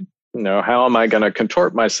right, how am I going to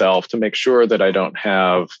contort myself to make sure that I don't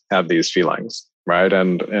have these feelings? Right.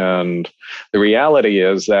 And the reality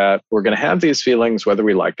is that we're going to have these feelings whether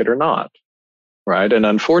we like it or not. Right. And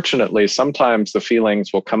unfortunately, sometimes the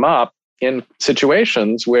feelings will come up in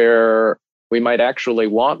situations where we might actually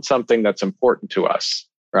want something that's important to us.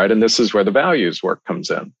 Right. And this is where the values work comes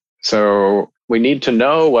in. So we need to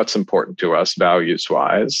know what's important to us values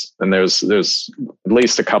wise. And there's at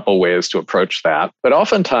least a couple ways to approach that. But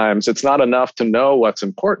oftentimes it's not enough to know what's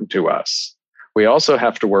important to us. we also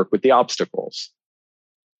have to work with the obstacles,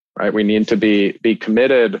 right? We need to be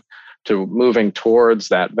committed to moving towards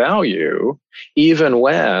that value, even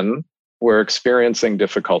when we're experiencing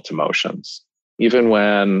difficult emotions, even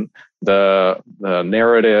when the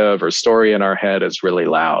narrative or story in our head is really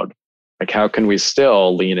loud. Like, how can we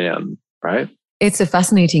still lean in, right? It's a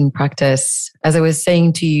fascinating practice. As I was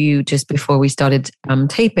saying to you just before we started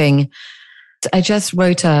taping, I just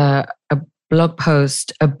wrote a blog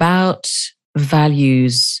post about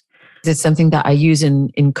values. It's something that I use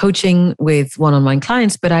in coaching with one-on-one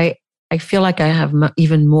clients, but I feel like I have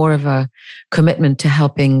even more of a commitment to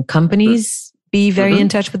helping companies be very in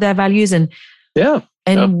touch with their values and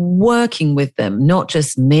working with them, not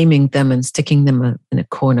just naming them and sticking them in a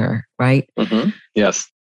corner, right? Yes.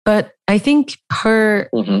 But I think per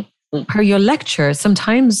your lecture,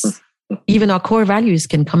 sometimes even our core values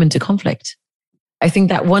can come into conflict. I think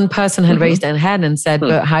that one person had raised their hand and said,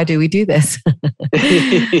 but how do we do this? And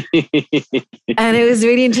it was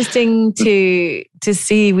really interesting to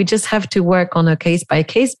see we just have to work on a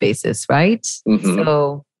case-by-case basis, right?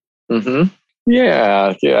 So...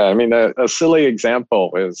 Yeah. I mean, a silly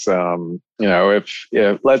example is,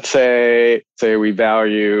 if let's say we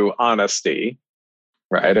value honesty,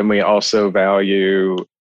 right? And we also value,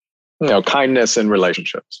 kindness in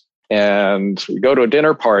relationships. And we go to a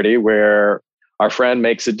dinner party where our friend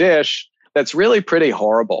makes a dish that's really pretty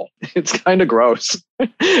horrible. It's kind of gross.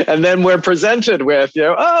 And then we're presented with,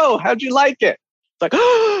 oh, how'd you like it? It's like,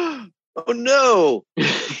 oh no.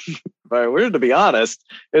 If I were to be honest,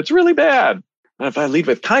 it's really bad. And if I lead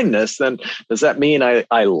with kindness, then does that mean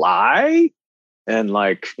I lie and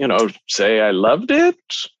say I loved it?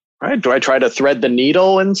 Right? Do I try to thread the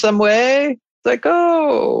needle in some way? It's like,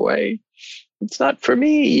 it's not for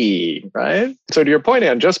me, right? So to your point,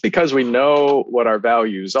 Anne, just because we know what our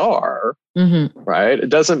values are, right, it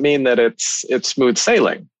doesn't mean that it's smooth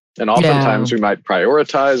sailing. And oftentimes we might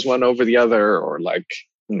prioritize one over the other, or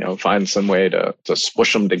find some way to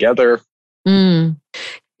smush them together.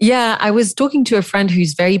 Yeah, I was talking to a friend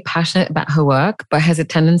who's very passionate about her work, but has a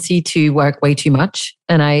tendency to work way too much.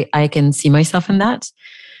 And I can see myself in that.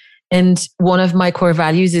 And one of my core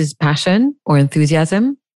values is passion or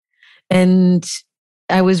enthusiasm. And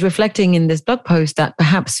I was reflecting in this blog post that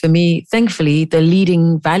perhaps for me, thankfully, the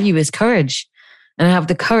leading value is courage. And I have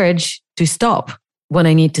the courage to stop when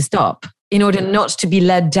I need to stop in order not to be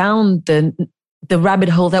led down the rabbit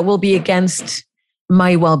hole that will be against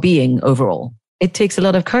my well-being overall. It takes a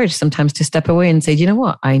lot of courage sometimes to step away and say, you know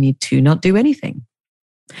what, I need to not do anything.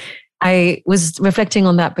 I was reflecting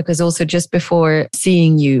on that because also just before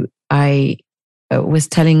seeing you, I was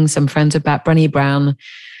telling some friends about Brené Brown,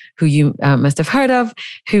 who you must have heard of,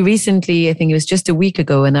 who recently, I think it was just a week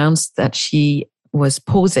ago, announced that she was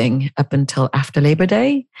pausing up until after Labor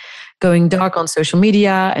Day, going dark on social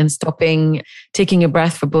media and stopping, taking a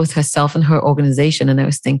breath for both herself and her organization. And I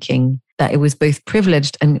was thinking that it was both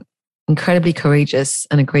privileged and incredibly courageous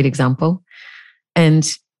and a great example. And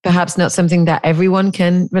perhaps not something that everyone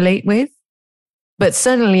can relate with, but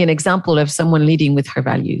certainly an example of someone leading with her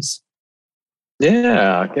values.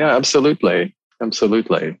 Yeah, absolutely.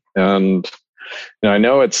 And I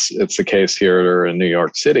know it's the case here in New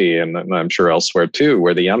York City, and I'm sure elsewhere too,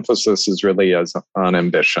 where the emphasis is really on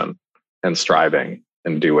ambition and striving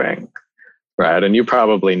and doing, right? And you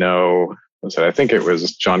probably know, I think it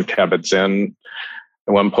was Jon Kabat-Zinn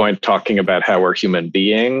at one point talking about how we're human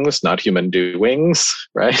beings, not human doings,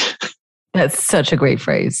 right? That's such a great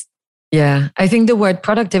phrase. Yeah. I think the word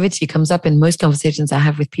productivity comes up in most conversations I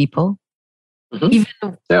have with people, even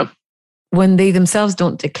when they themselves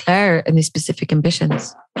don't declare any specific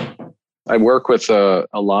ambitions. I work with a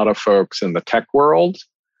lot of folks in the tech world,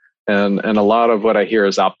 and a lot of what I hear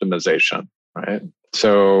is optimization, right?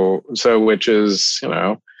 So which is,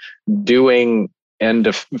 doing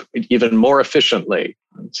even more efficiently.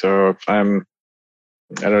 So if I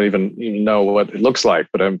don't even know what it looks like,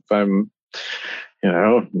 but if I'm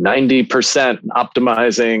 90%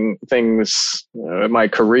 optimizing things in my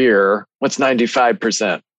career, what's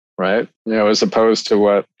 95%, right? As opposed to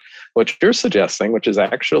what you're suggesting, which is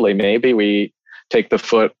actually maybe we take the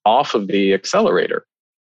foot off of the accelerator,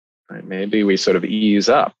 right? Maybe we sort of ease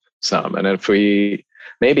up some. And if we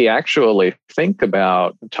maybe actually think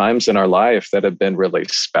about times in our life that have been really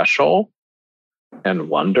special and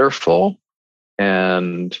wonderful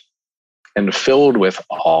and filled with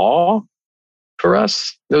awe for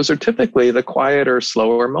us, those are typically the quieter,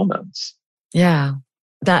 slower moments. Yeah,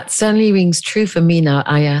 that certainly rings true for me now.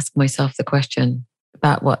 I ask myself the question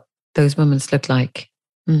about what those moments look like.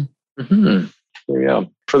 Yeah.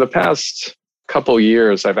 For the past couple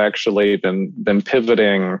years, I've actually been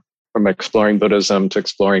pivoting from exploring Buddhism to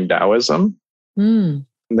exploring Taoism. Mm.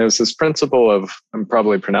 And there's this principle of, I'm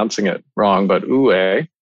probably pronouncing it wrong, but Wu,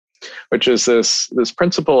 which is this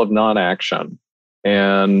principle of non-action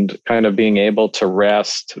and kind of being able to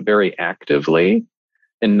rest very actively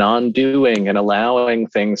in non-doing and allowing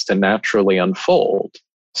things to naturally unfold.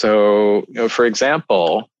 So, for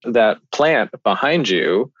example, that plant behind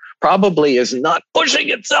you probably is not pushing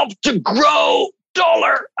itself to grow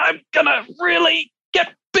taller. I'm gonna really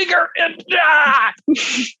get bigger and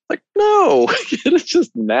like, no, it's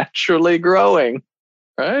just naturally growing,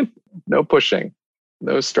 right? No pushing,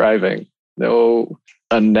 no striving, no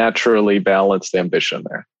unnaturally balanced ambition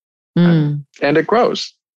there. Mm. And it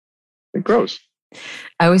grows. It grows.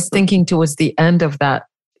 I was thinking towards the end of that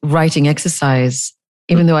writing exercise,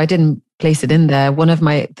 even though I didn't place it in there, one of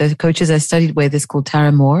the coaches I studied with is called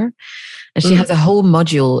Tara Moore. And she has a whole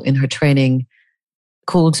module in her training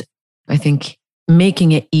called, I think,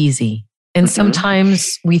 Making It Easy. And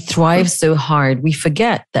sometimes we thrive so hard, we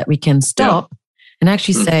forget that we can stop and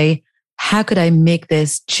actually say, how could I make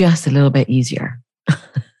this just a little bit easier?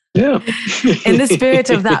 Yeah. In the spirit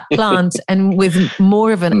of that plant and with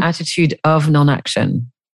more of an attitude of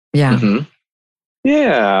non-action. Yeah. Mm-hmm.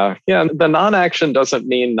 Yeah. Yeah. The non-action doesn't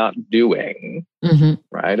mean not doing,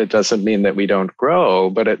 right? It doesn't mean that we don't grow,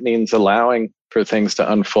 but it means allowing for things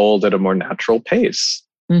to unfold at a more natural pace,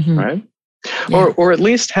 right? Yeah. Or at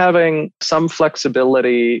least having some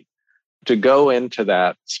flexibility to go into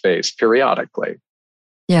that space periodically.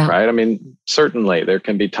 Yeah. Right. I mean, certainly there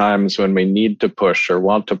can be times when we need to push or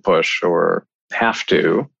want to push or have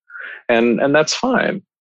to, and that's fine.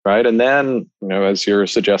 Right. And then, as you're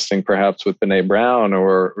suggesting, perhaps with Brené Brown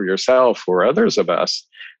or yourself or others of us,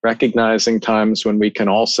 recognizing times when we can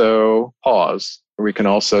also pause or we can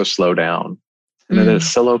also slow down and that it's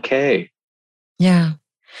still okay. Yeah.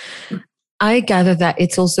 I gather that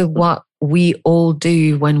it's also what we all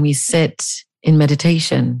do when we sit in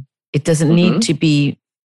meditation. It doesn't need to be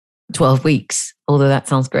 12 weeks, although that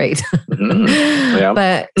sounds great. Yeah.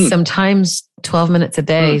 But sometimes 12 minutes a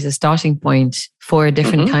day is a starting point for a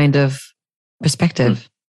different kind of perspective.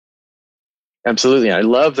 Absolutely. I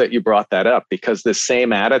love that you brought that up because the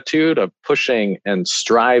same attitude of pushing and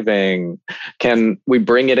striving, we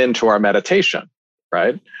bring it into our meditation,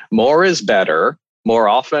 right? More is better. More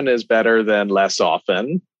often is better than less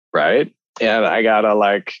often, right? And I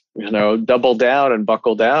gotta double down and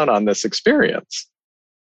buckle down on this experience.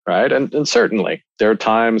 Right. And certainly there are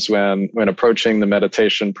times when approaching the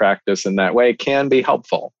meditation practice in that way can be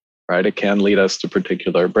helpful, right? It can lead us to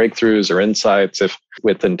particular breakthroughs or insights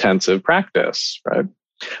with intensive practice, right?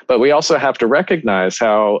 But we also have to recognize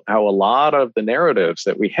how a lot of the narratives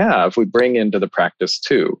that we bring into the practice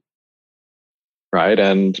too, right?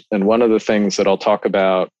 And one of the things that I'll talk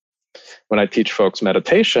about when I teach folks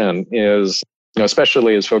meditation is,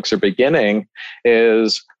 especially as folks are beginning,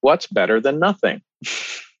 is what's better than nothing?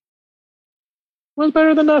 What's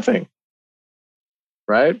better than nothing,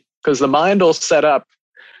 right? Because the mind will set up,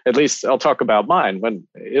 at least I'll talk about mine, when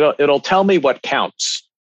it'll tell me what counts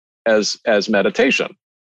as meditation,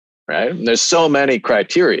 right? And there's so many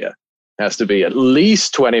criteria. It has to be at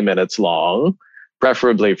least 20 minutes long,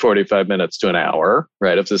 preferably 45 minutes to an hour,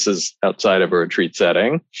 right? If this is outside of a retreat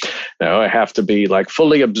setting, I have to be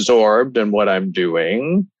fully absorbed in what I'm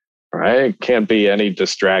doing, right? Can't be any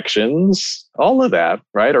distractions, all of that,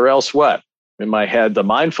 right? Or else what? In my head, the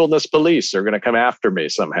mindfulness police are going to come after me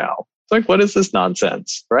somehow. It's like, what is this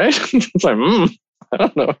nonsense, right? It's like, I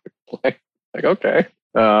don't know. Okay.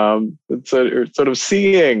 It's sort of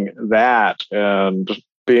seeing that and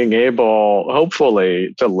being able,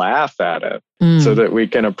 hopefully, to laugh at it so that we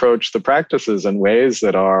can approach the practices in ways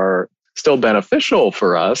that are still beneficial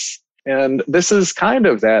for us. And this is kind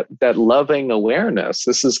of that loving awareness.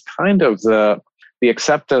 This is kind of the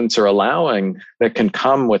acceptance or allowing that can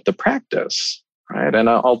come with the practice, right? And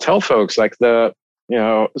I'll tell folks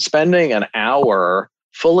spending an hour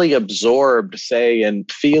fully absorbed, say, in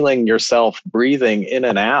feeling yourself breathing in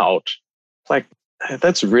and out,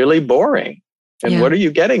 that's really boring. And what are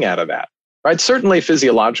you getting out of that? Right? Certainly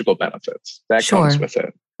physiological benefits that comes with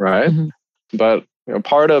it, right? But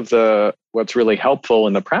part of what's really helpful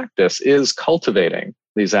in the practice is cultivating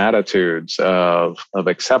these attitudes of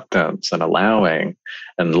acceptance and allowing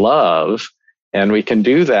and love. And we can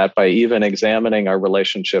do that by even examining our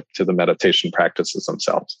relationship to the meditation practices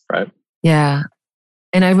themselves, right? Yeah.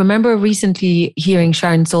 And I remember recently hearing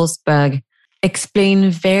Sharon Salzberg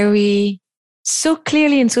explain so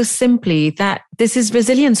clearly and so simply that this is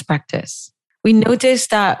resilience practice. We notice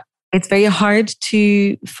that it's very hard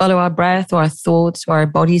to follow our breath or our thoughts or our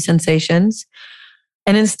body sensations.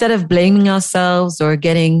 And instead of blaming ourselves or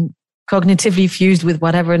getting cognitively fused with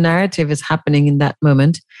whatever narrative is happening in that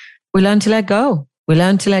moment, we learn to let go. We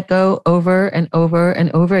learn to let go over and over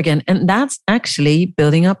and over again. And that's actually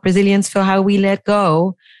building up resilience for how we let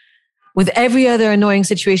go with every other annoying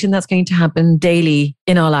situation that's going to happen daily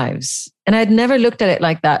in our lives. And I'd never looked at it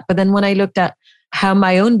like that. But then when I looked at how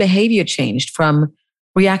my own behavior changed from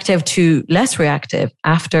reactive to less reactive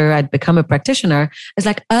after I'd become a practitioner, it's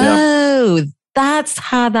like, oh, that's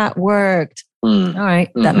how that worked. All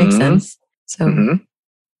right, that makes sense. So,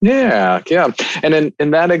 yeah. And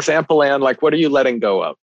in that example, Anne, like, what are you letting go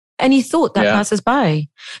of? Any thought that passes by.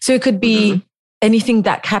 So it could be anything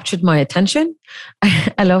that captured my attention.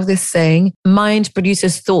 I love this saying, mind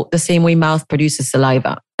produces thought the same way mouth produces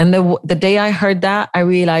saliva. And the day I heard that, I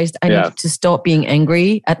realized I needed to stop being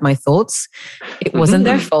angry at my thoughts. It wasn't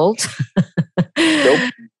their fault.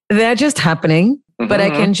 Nope. They're just happening, but I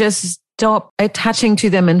can just stop attaching to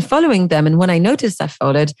them and following them. And when I noticed I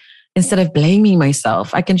followed, instead of blaming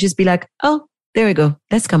myself, I can just be like, oh, there we go.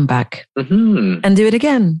 Let's come back and do it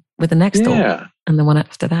again with the next thought and the one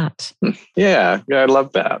after that. Yeah, I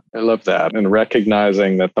love that. And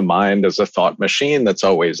recognizing that the mind is a thought machine that's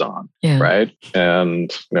always on, right?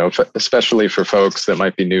 And, especially for folks that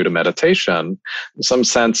might be new to meditation, in some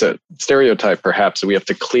sense, stereotype perhaps, that we have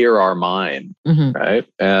to clear our mind, right?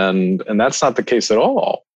 And that's not the case at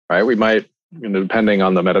all, right? We might, depending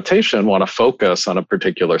on the meditation, want to focus on a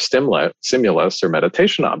particular stimulus or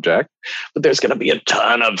meditation object, but there's going to be a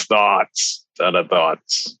ton of thoughts,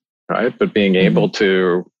 right? But being able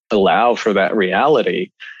to allow for that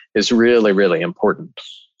reality is really, really important,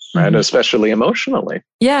 right? Especially emotionally.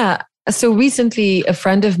 Yeah. So recently, a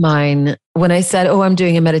friend of mine, when I said, oh, I'm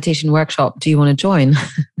doing a meditation workshop, do you want to join?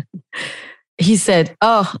 He said,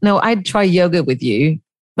 oh, no, I'd try yoga with you.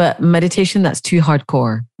 But meditation, that's too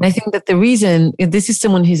hardcore. And I think that the reason, this is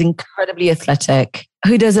someone who's incredibly athletic,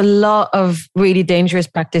 who does a lot of really dangerous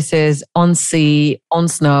practices on sea, on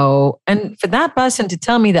snow. And for that person to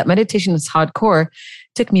tell me that meditation is hardcore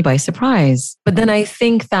took me by surprise. But then I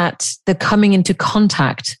think that the coming into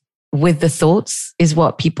contact with the thoughts is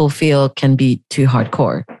what people feel can be too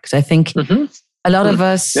hardcore. Because I think a lot of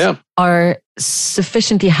us are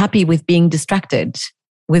sufficiently happy with being distracted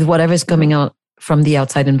with whatever's coming out from the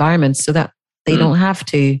outside environment so that they don't have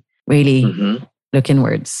to really look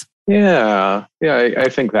inwards. Yeah. I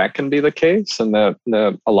think that can be the case, and that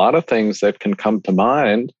a lot of things that can come to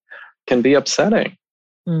mind can be upsetting,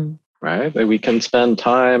 right? That we can spend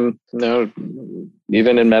time,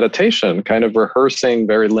 even in meditation, kind of rehearsing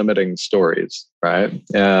very limiting stories, right?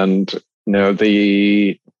 And,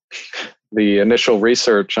 the initial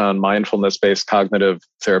research on mindfulness-based cognitive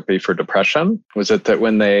therapy for depression was that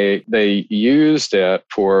when they used it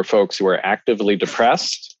for folks who were actively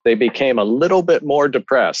depressed, they became a little bit more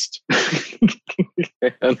depressed.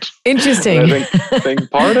 Interesting. And I think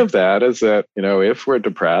part of that is that, if we're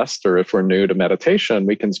depressed or if we're new to meditation,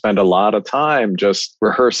 we can spend a lot of time just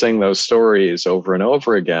rehearsing those stories over and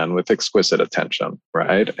over again with exquisite attention,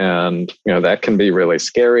 right? And, that can be really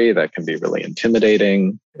scary. That can be really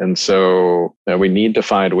intimidating. And so we need to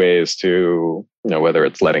find ways to, whether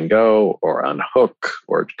it's letting go or unhook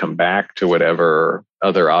or come back to whatever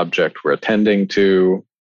other object we're attending to,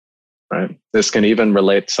 right? This can even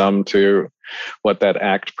relate some to what that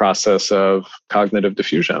ACT process of cognitive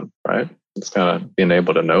diffusion, right? It's kind of being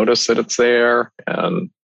able to notice that it's there and,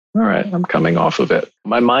 all right, I'm coming off of it.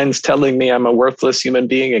 My mind's telling me I'm a worthless human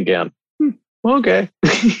being again. Okay.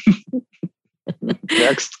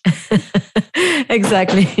 Next.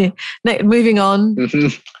 Exactly. Moving on.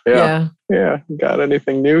 Yeah. Got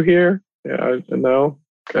anything new here? Yeah, no.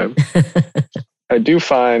 Okay. I do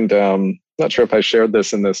find, not sure if I shared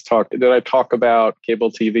this in this talk. Did I talk about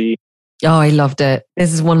cable TV? Oh, I loved it.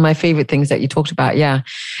 This is one of my favorite things that you talked about. Yeah.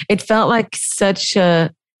 It felt like such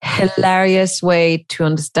a hilarious way to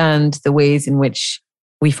understand the ways in which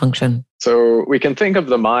we function. So we can think of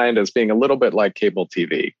the mind as being a little bit like cable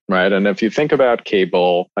TV, right? And if you think about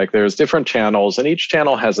cable, like there's different channels and each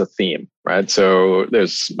channel has a theme, right? So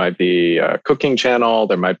might be a cooking channel,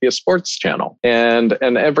 there might be a sports channel. And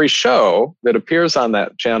every show that appears on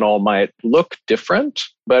that channel might look different,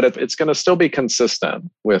 but it's going to still be consistent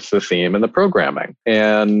with the theme and the programming.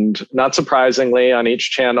 And not surprisingly, on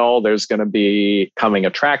each channel, there's going to be coming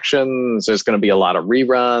attractions. There's going to be a lot of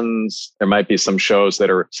reruns. There might be some shows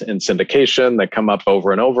that are in syndication that come up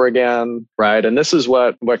over and over again, right? And this is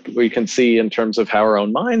what we can see in terms of how our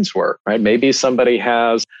own minds work, right? Maybe somebody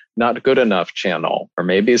has not good enough channel, or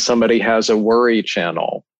maybe somebody has a worry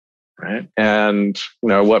channel, right? And,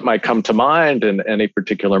 what might come to mind in any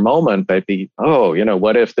particular moment might be,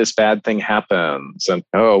 what if this bad thing happens? And,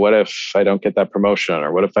 what if I don't get that promotion?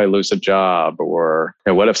 Or what if I lose a job? Or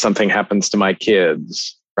what if something happens to my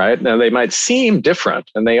kids, right? Now, they might seem different,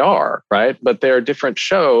 and they are, right? But they're different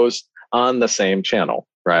shows on the same channel,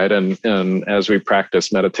 right? And as we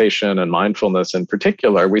practice meditation and mindfulness in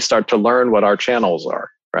particular, we start to learn what our channels are,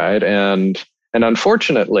 right? And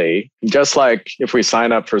unfortunately, just like if we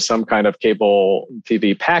sign up for some kind of cable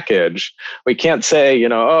TV package, we can't say,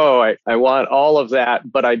 I want all of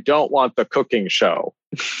that, but I don't want the cooking show,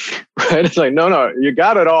 right? It's like, no, you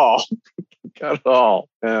got it all. Got it all.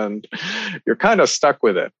 And you're kind of stuck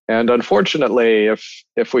with it. And unfortunately,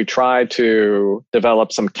 if we try to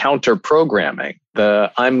develop some counter programming,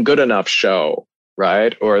 the I'm good enough show,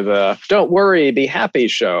 right? Or the don't worry, be happy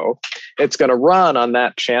show, it's going to run on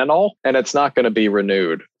that channel and it's not going to be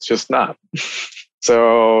renewed. It's just not.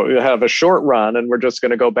 So you have a short run and we're just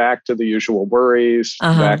going to go back to the usual worries,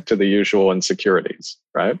 back to the usual insecurities,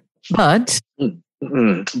 right? But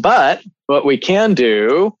what we can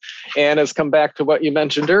do, and has come back to what you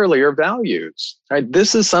mentioned earlier, values, right?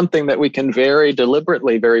 This is something that we can very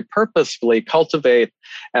deliberately, very purposefully cultivate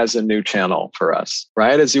as a new channel for us,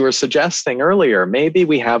 right? As you were suggesting earlier, maybe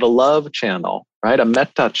we have a love channel, right? A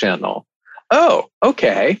metta channel. Oh,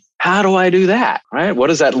 okay. How do I do that, right? What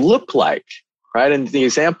does that look like, right? And the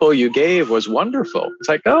example you gave was wonderful. It's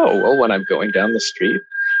like, when I'm going down the street,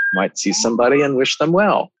 might see somebody and wish them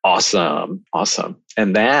well. Awesome.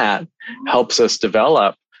 And that helps us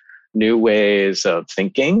develop new ways of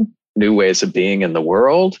thinking, new ways of being in the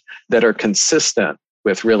world that are consistent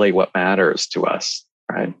with really what matters to us,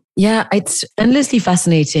 right? Yeah, it's endlessly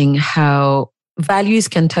fascinating how values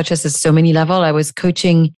can touch us at so many levels. I was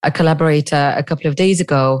coaching a collaborator a couple of days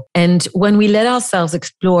ago, and when we let ourselves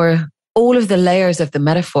explore all of the layers of the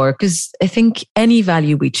metaphor, because I think any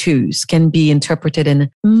value we choose can be interpreted in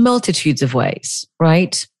multitudes of ways,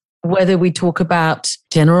 right? Whether we talk about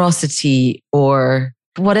generosity or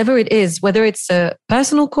whatever it is, whether it's a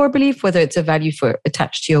personal core belief, whether it's a value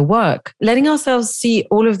attached to your work, letting ourselves see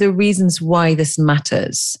all of the reasons why this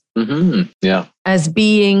matters. Yeah. As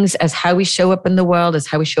beings, as how we show up in the world, as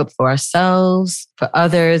how we show up for ourselves, for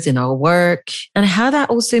others, in our work, and how that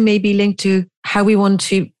also may be linked to how we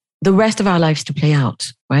want the rest of our lives to play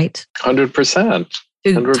out, right? 100%.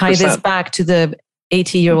 To tie this back to the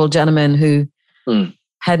 80-year-old gentleman who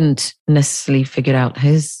hadn't necessarily figured out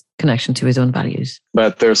his connection to his own values.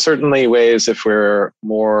 But there are certainly ways, if we're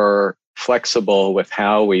more flexible with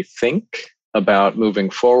how we think about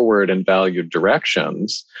moving forward in valued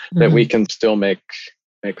directions, that we can still make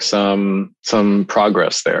some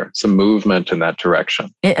progress there, some movement in that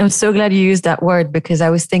direction. I'm so glad you used that word, because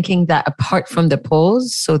I was thinking that apart from the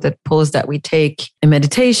pause, so the pause that we take in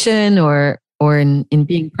meditation or in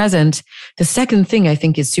being present, the second thing I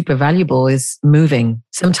think is super valuable is moving.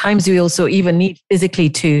 Sometimes we also even need physically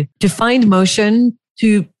to find motion,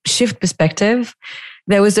 to shift perspective.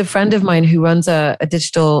 There was a friend of mine who runs a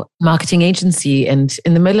digital marketing agency, and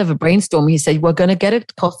in the middle of a brainstorm, he said, we're going to get a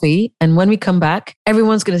coffee, and when we come back,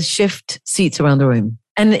 everyone's going to shift seats around the room.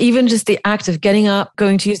 And even just the act of getting up,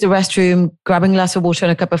 going to use the restroom, grabbing a glass of water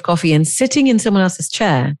and a cup of coffee and sitting in someone else's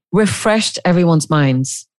chair refreshed everyone's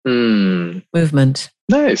minds. Movement.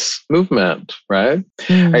 Nice. Movement, right?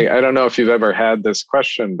 I don't know if you've ever had this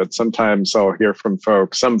question, but sometimes I'll hear from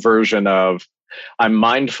folks some version of, I'm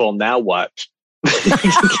mindful, now what?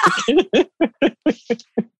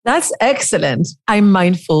 That's excellent. I'm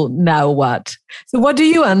mindful, now what? So what do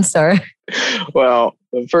you answer? Well,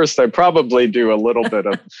 first, I probably do a little bit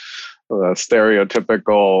of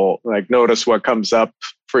stereotypical, like, notice what comes up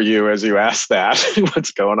for you as you ask that. What's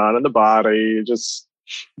going on in the body? Just,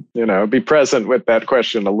 be present with that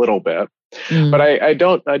question a little bit. But I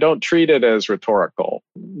don't treat it as rhetorical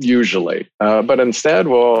usually. But instead,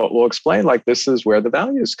 we'll explain, like, this is where the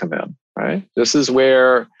values come in, right? This is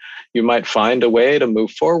where you might find a way to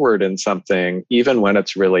move forward in something, even when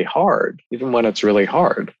it's really hard.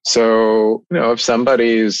 So, if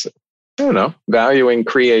somebody's, valuing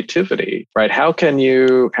creativity, right? How can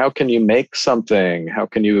you make something? How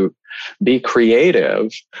can you be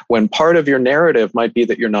creative when part of your narrative might be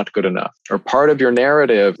that you're not good enough, or part of your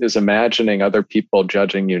narrative is imagining other people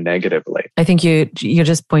judging you negatively? I think you're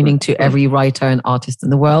just pointing to every writer and artist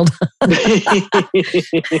in the world.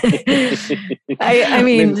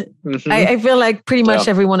 I feel like pretty much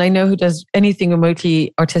everyone I know who does anything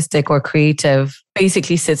remotely artistic or creative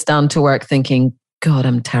basically sits down to work thinking, God,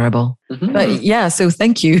 I'm terrible. But yeah, so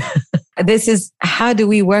thank you. This is, how do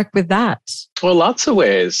we work with that? Well, lots of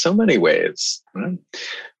ways, so many ways. Right?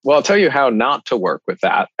 Well, I'll tell you how not to work with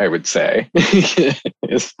that, I would say,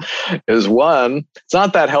 is one, it's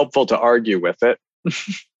not that helpful to argue with it.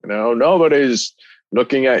 Nobody's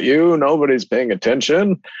looking at you. Nobody's paying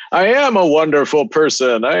attention. I am a wonderful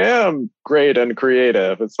person. I am great and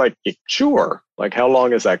creative. It's like, sure. Like, how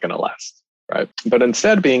long is that going to last? Right. But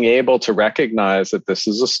instead, being able to recognize that this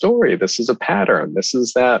is a story, this is a pattern, this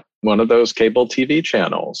is that one of those cable TV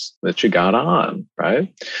channels that you got on.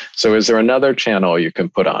 Right. So is there another channel you can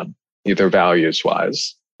put on, either values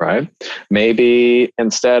wise? Right. Maybe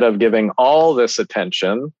instead of giving all this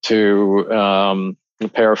attention to,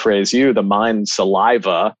 paraphrase you, the mind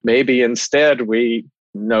saliva, maybe instead we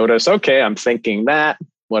notice, okay, I'm thinking that.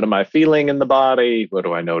 What am I feeling in the body? What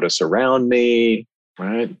do I notice around me?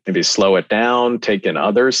 Right? Maybe slow it down, take in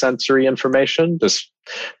other sensory information, just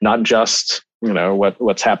not just,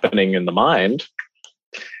 what's happening in the mind.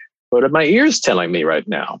 What are my ears telling me right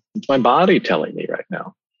now? What's my body telling me right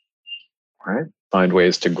now? Right? Find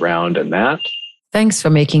ways to ground in that. Thanks for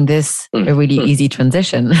making this a really easy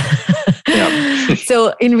transition. Yeah.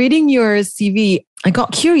 So in reading your CV, I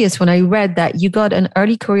got curious when I read that you got an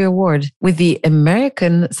early career award with the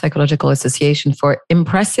American Psychological Association for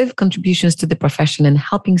impressive contributions to the profession and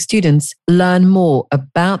helping students learn more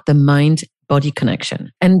about the mind-body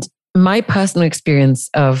connection. And my personal experience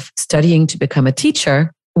of studying to become a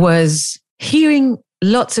teacher was hearing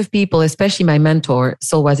lots of people, especially my mentor,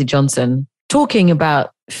 Solwazi Johnson, talking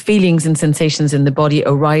about feelings and sensations in the body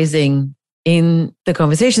arising in the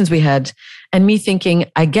conversations we had, and me thinking,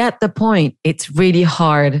 I get the point. It's really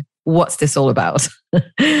hard. What's this all about?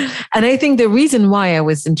 And I think the reason why I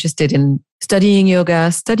was interested in studying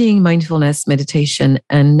yoga, studying mindfulness, meditation,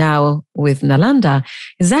 and now with Nalanda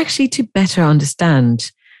is actually to better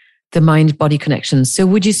understand the mind-body connection. So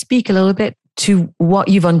would you speak a little bit to what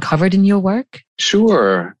you've uncovered in your work?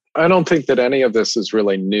 Sure. I don't think that any of this is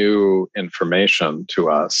really new information to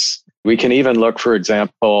us. We can even look, for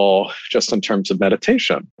example, just in terms of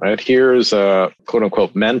meditation, right? Here's a quote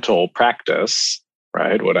unquote mental practice,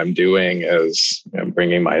 right? What I'm doing is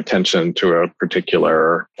bringing my attention to a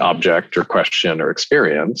particular object or question or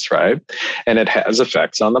experience, right? And it has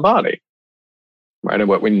effects on the body, right? And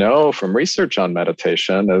what we know from research on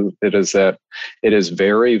meditation is that it is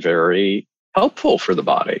very, very helpful for the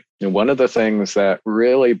body. And one of the things that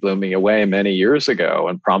really blew me away many years ago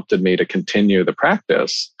and prompted me to continue the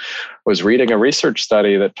practice was reading a research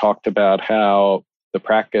study that talked about how the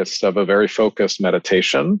practice of a very focused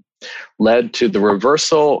meditation led to the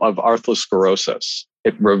reversal of atherosclerosis.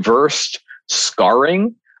 It reversed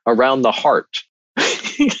scarring around the heart.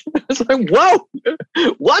 It's like, whoa,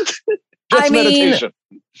 what? That's meditation.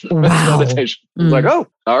 Wow. That's meditation. It's like, oh,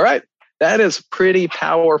 all right. That is pretty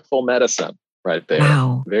powerful medicine right there.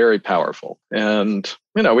 Wow. Very powerful. And,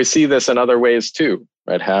 we see this in other ways too,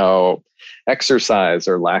 right? How exercise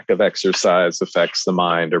or lack of exercise affects the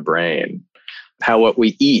mind or brain. How what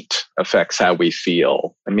we eat affects how we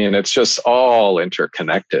feel. I mean, it's just all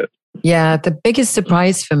interconnected. Yeah. The biggest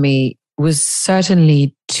surprise for me was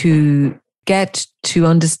certainly to get to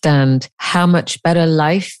understand how much better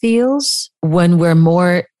life feels when we're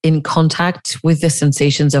more in contact with the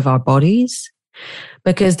sensations of our bodies,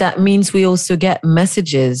 because that means we also get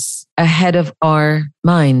messages ahead of our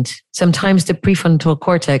mind. Sometimes the prefrontal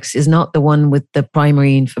cortex is not the one with the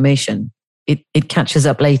primary information. It catches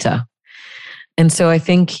up later. And so I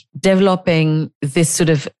think developing this sort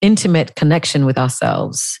of intimate connection with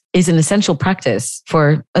ourselves is an essential practice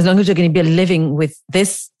for as long as we're going to be living with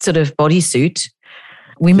this sort of bodysuit.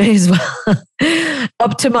 We may as well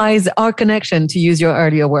optimize our connection, to use your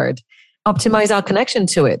earlier word, optimize our connection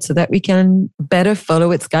to it so that we can better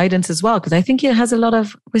follow its guidance as well. Because I think it has a lot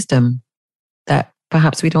of wisdom that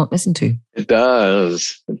perhaps we don't listen to. It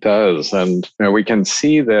does. It does. And we can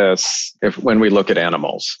see this when we look at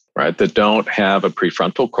animals, right, that don't have a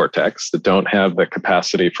prefrontal cortex, that don't have the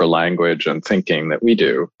capacity for language and thinking that we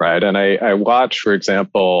do, right? And I watch, for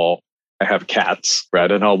example, I have cats, right?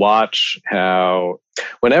 And I'll watch how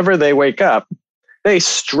whenever they wake up, they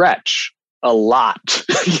stretch a lot,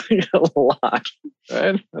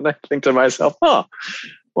 right? And I think to myself,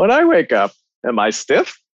 when I wake up, am I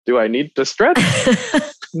stiff? Do I need to stretch?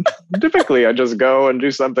 Typically, I just go and do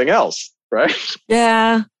something else, right?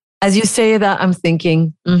 Yeah. As you say that, I'm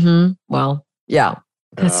thinking, well, yeah,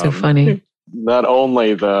 that's so funny. Not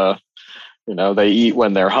only they eat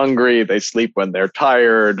when they're hungry, they sleep when they're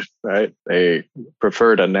tired, right? They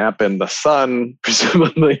prefer to nap in the sun,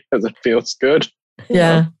 presumably, because it feels good.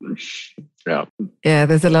 Yeah. Yeah. Yeah,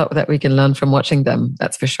 there's a lot that we can learn from watching them,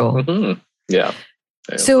 that's for sure. Mm-hmm. Yeah.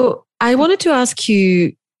 So I wanted to ask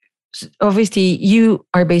you, obviously you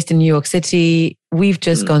are based in New York City. We've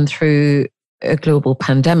just gone through a global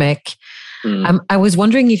pandemic. I was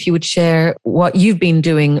wondering if you would share what you've been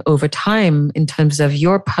doing over time in terms of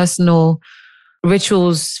your personal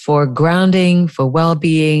rituals for grounding, for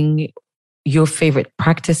well-being, your favorite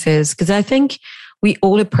practices, because I think we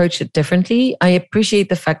all approach it differently. I appreciate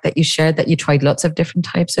the fact that you shared that you tried lots of different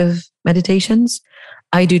types of meditations.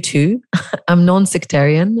 I do too. I'm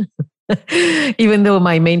non-sectarian, even though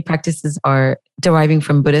my main practices are deriving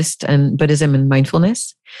from Buddhism and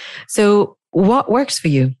mindfulness. So what works for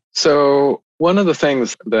you? So one of the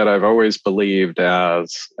things that I've always believed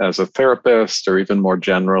as a therapist, or even more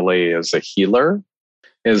generally as a healer,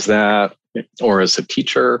 is that, or as a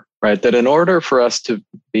teacher, right, that in order for us to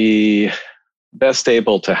be best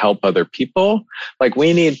able to help other people, like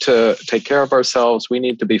we need to take care of ourselves, we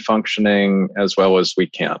need to be functioning as well as we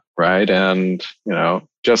can, right? And,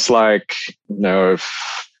 just like,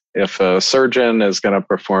 if a surgeon is going to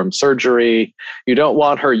perform surgery, you don't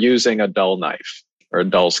want her using a dull knife or a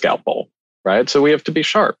dull scalpel, right? So we have to be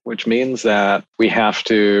sharp, which means that we have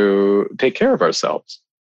to take care of ourselves,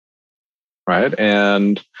 right?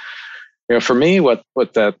 And for me, what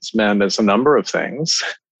that's meant is a number of things.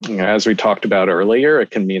 As we talked about earlier,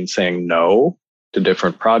 it can mean saying no to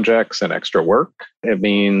different projects and extra work. It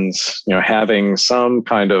means having some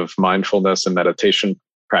kind of mindfulness and meditation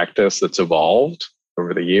practice that's evolved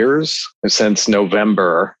over the years. Since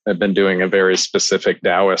November, I've been doing a very specific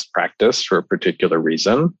Taoist practice for a particular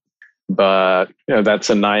reason. But that's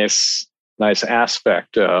a nice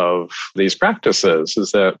aspect of these practices,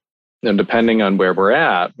 is that depending on where we're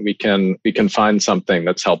at, we can find something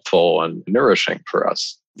that's helpful and nourishing for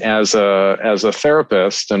us. As a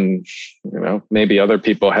therapist, and maybe other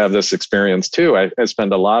people have this experience too, I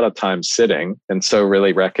spend a lot of time sitting, and so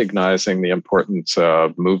really recognizing the importance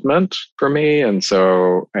of movement for me. And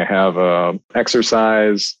so I have a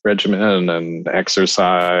exercise regimen and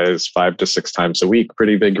exercise 5 to 6 times a week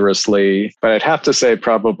pretty vigorously. But I'd have to say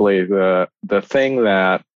probably the thing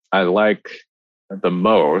that I like the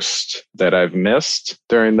most that I've missed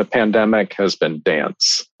during the pandemic has been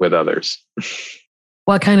dance with others.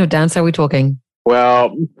 What kind of dance are we talking?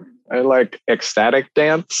 Well, I like ecstatic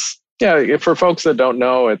dance. Yeah, for folks that don't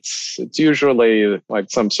know, it's usually like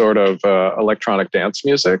some sort of electronic dance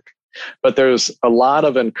music. But there's a lot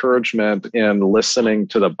of encouragement in listening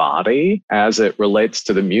to the body as it relates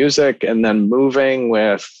to the music, and then moving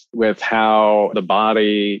with how the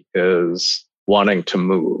body is wanting to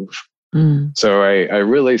move. So I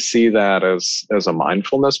really see that as a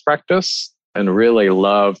mindfulness practice, and really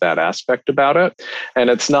love that aspect about it. And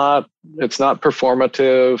it's not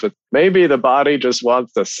performative. Maybe the body just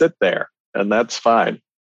wants to sit there, and that's fine.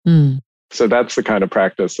 So that's the kind of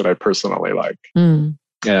practice that I personally like.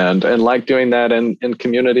 And like doing that in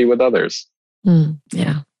community with others.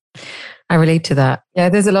 Yeah, I relate to that. Yeah,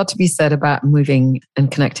 there's a lot to be said about moving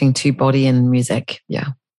and connecting to body and music. Yeah.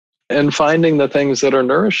 And finding the things that are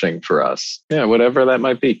nourishing for us. Yeah, whatever that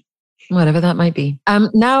might be. Whatever that might be.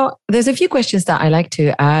 Now, there's a few questions that I like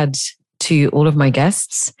to add to all of my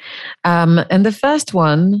guests. And the first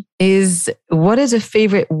one is, what is a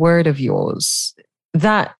favorite word of yours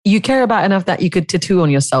that you care about enough that you could tattoo on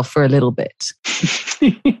yourself for a little bit?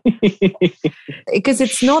 Because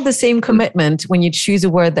it's not the same commitment when you choose a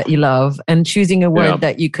word that you love and choosing a word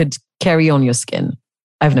that you could carry on your skin,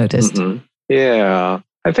 I've noticed. Yeah.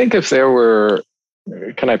 I think if there were,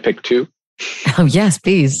 can I pick 2? Oh, yes,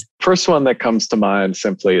 please. First one that comes to mind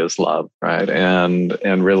simply is love, right? And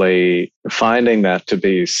really finding that to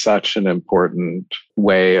be such an important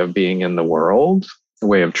way of being in the world, a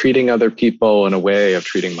way of treating other people, and a way of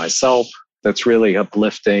treating myself that's really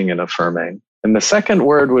uplifting and affirming. And the second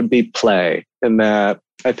word would be play, in that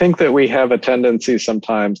I think that we have a tendency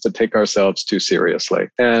sometimes to take ourselves too seriously.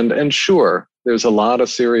 And sure, there's a lot of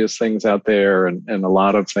serious things out there, and a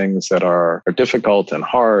lot of things that are difficult and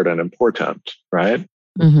hard and important, right?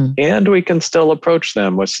 And we can still approach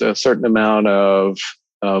them with a certain amount of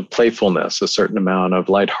playfulness, a certain amount of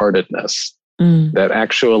lightheartedness that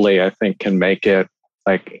actually, I think, can make it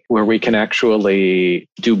like where we can actually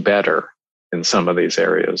do better in some of these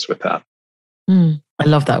areas with that. I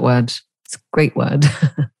love that word. It's a great word.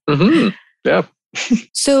 Yeah.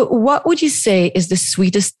 So what would you say is the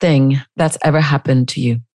sweetest thing that's ever happened to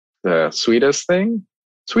you? The sweetest thing?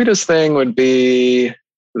 Sweetest thing would be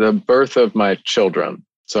the birth of my children.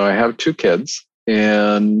 So I have 2 kids,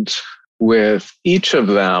 and with each of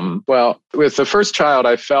them, well, with the first child,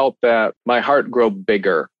 I felt that my heart grew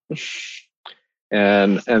bigger.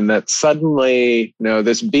 and that suddenly,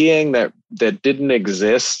 this being that didn't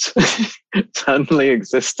exist suddenly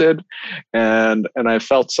existed, and I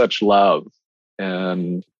felt such love,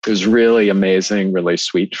 and it was really amazing, really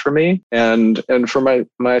sweet for me. And for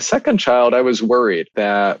my second child, I was worried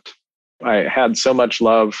that I had so much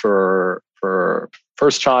love for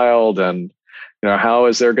first child, and how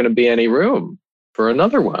is there going to be any room for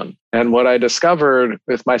another one? And what I discovered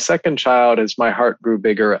with my second child is my heart grew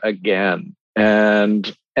bigger again.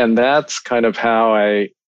 And that's kind of how I've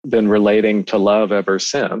been relating to love ever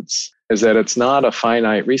since, is that it's not a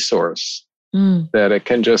finite resource, that it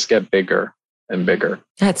can just get bigger and bigger.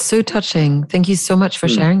 That's so touching. Thank you so much for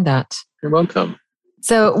sharing that. You're welcome.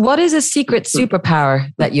 So what is a secret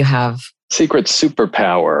superpower that you have? Secret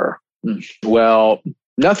superpower. Well,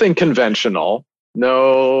 nothing conventional.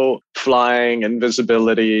 No flying,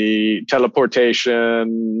 invisibility,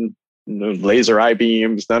 teleportation, laser eye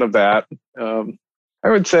beams, none of that. I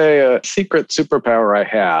would say a secret superpower I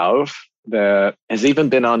have that has even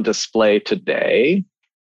been on display today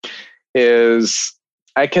is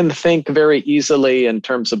I can think very easily in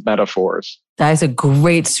terms of metaphors. That is a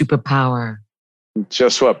great superpower.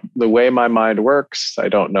 Just the way my mind works. I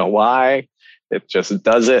don't know why. It just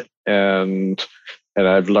does it. And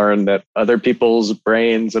I've learned that other people's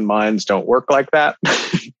brains and minds don't work like that,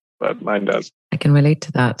 but mine does. I can relate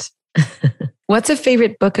to that. What's a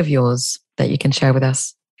favorite book of yours that you can share with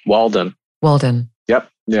us? Walden. Yep.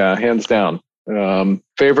 Yeah, hands down.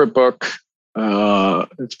 Favorite book.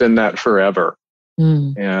 It's been that forever.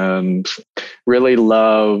 And really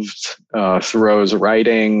loved Thoreau's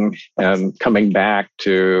writing and coming back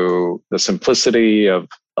to the simplicity of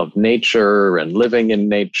nature and living in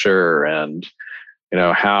nature, and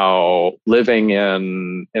how living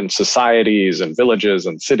in societies and villages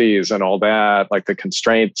and cities and all that, like the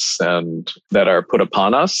constraints and that are put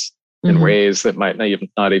upon us in ways that might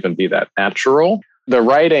not even be that natural. The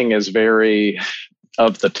writing is very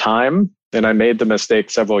of the time. And I made the mistake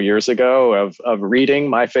several years ago of reading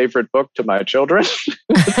my favorite book to my children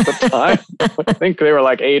at the time. I think they were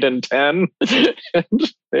like 8 and 10,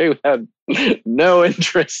 and they had no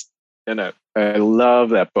interest in it. I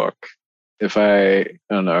love that book. I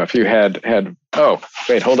don't know if you had, oh,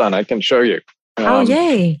 wait, hold on. I can show you.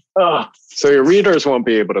 Yay. So your readers won't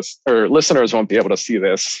be able to, or listeners won't be able to see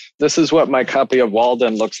this. This is what my copy of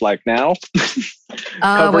Walden looks like now.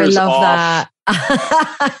 I love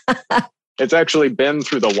that. It's actually been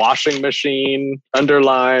through the washing machine,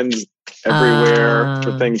 underlines everywhere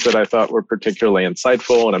for things that I thought were particularly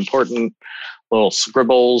insightful and important, little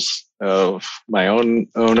scribbles of my own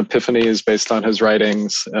epiphanies based on his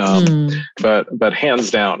writings. But hands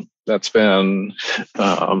down, that's been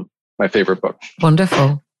my favorite book.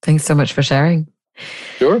 Wonderful. Thanks so much for sharing.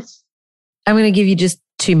 Sure. I'm going to give you just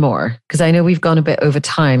 2 more because I know we've gone a bit over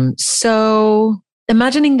time. So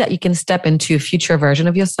imagining that you can step into a future version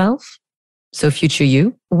of yourself, so future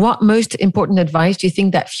you, what most important advice do you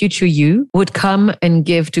think that future you would come and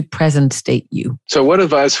give to present state you? So what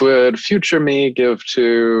advice would future me give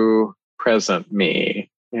to present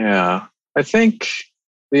me? Yeah, I think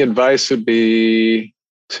the advice would be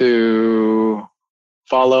to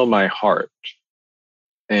follow my heart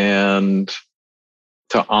and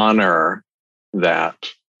to honor that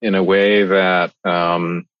in a way that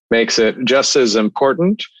makes it just as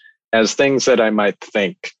important as things that I might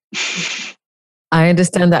think. I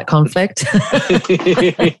understand that conflict.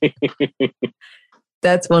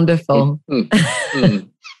 That's wonderful.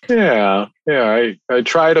 Yeah. I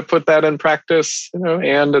try to put that in practice,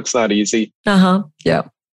 and it's not easy. Yeah,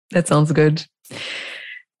 that sounds good.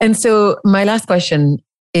 And so my last question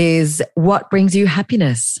is, what brings you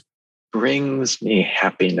happiness? Brings me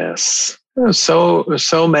happiness.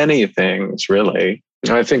 So many things, really.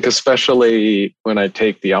 I think especially when I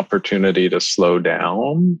take the opportunity to slow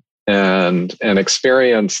down and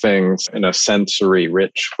experience things in a sensory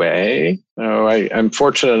rich way. I'm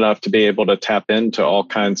fortunate enough to be able to tap into all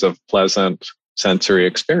kinds of pleasant sensory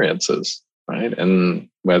experiences, right? And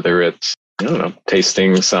whether it's,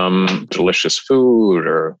 tasting some delicious food,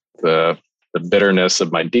 or the bitterness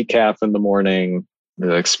of my decaf in the morning,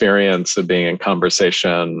 the experience of being in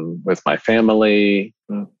conversation with my family,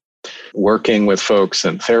 working with folks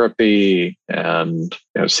in therapy, and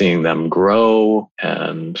seeing them grow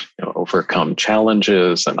and overcome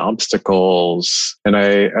challenges and obstacles. And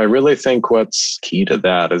I really think what's key to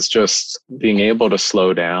that is just being able to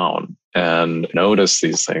slow down and notice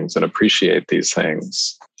these things and appreciate these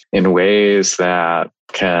things in ways that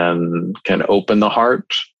can open the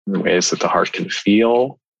heart, in ways that the heart can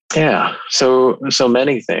feel. Yeah, so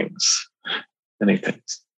many things.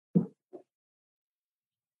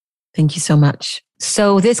 Thank you so much.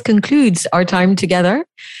 So this concludes our time together.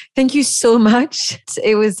 Thank you so much.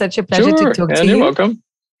 It was such a pleasure to talk to you. You're welcome.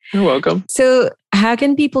 You're welcome. So how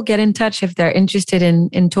can people get in touch if they're interested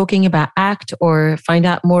in talking about ACT or find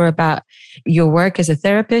out more about your work as a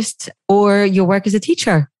therapist or your work as a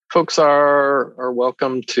teacher? Folks are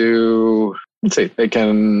welcome to, they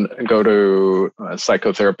can go to a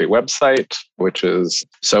psychotherapy website, which is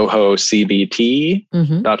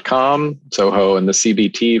sohocbt.com, Soho and the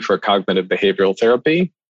CBT for cognitive behavioral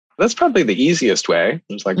therapy. That's probably the easiest way.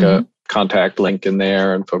 There's like a contact link in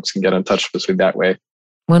there and folks can get in touch with us that way.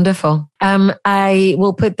 Wonderful. I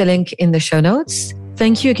will put the link in the show notes.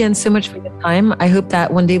 Thank you again so much for your time. I hope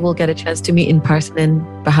that one day we'll get a chance to meet in person and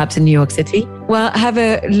perhaps in New York City. Well, have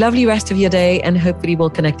a lovely rest of your day and hopefully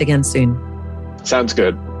we'll connect again soon. Sounds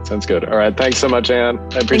good. All right. Thanks so much, Anne.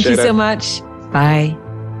 I appreciate it. Thank you so much. Bye.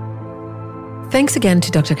 Thanks again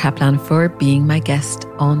to Dr. Kaplan for being my guest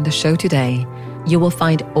on the show today. You will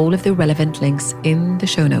find all of the relevant links in the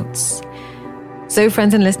show notes. So,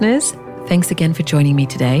 friends and listeners, thanks again for joining me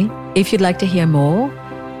today. If you'd like to hear more,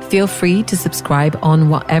 feel free to subscribe on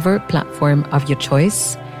whatever platform of your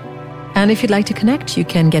choice. And if you'd like to connect, you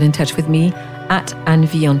can get in touch with me at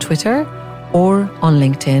Anvi on Twitter or on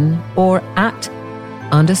LinkedIn or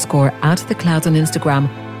 @_outoftheclouds on Instagram,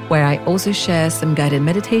 where I also share some guided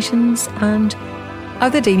meditations and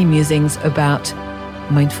other daily musings about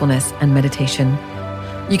mindfulness and meditation.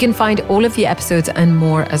 You can find all of the episodes and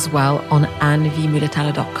more as well on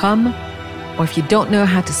anvimulatalo.com. Or if you don't know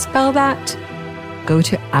how to spell that, go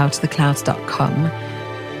to outoftheclouds.com.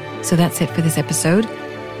 So that's it for this episode.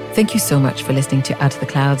 Thank you so much for listening to Out of the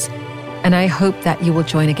Clouds, and I hope that you will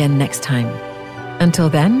join again next time. Until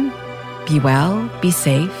then, be well, be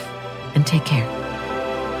safe, and take care.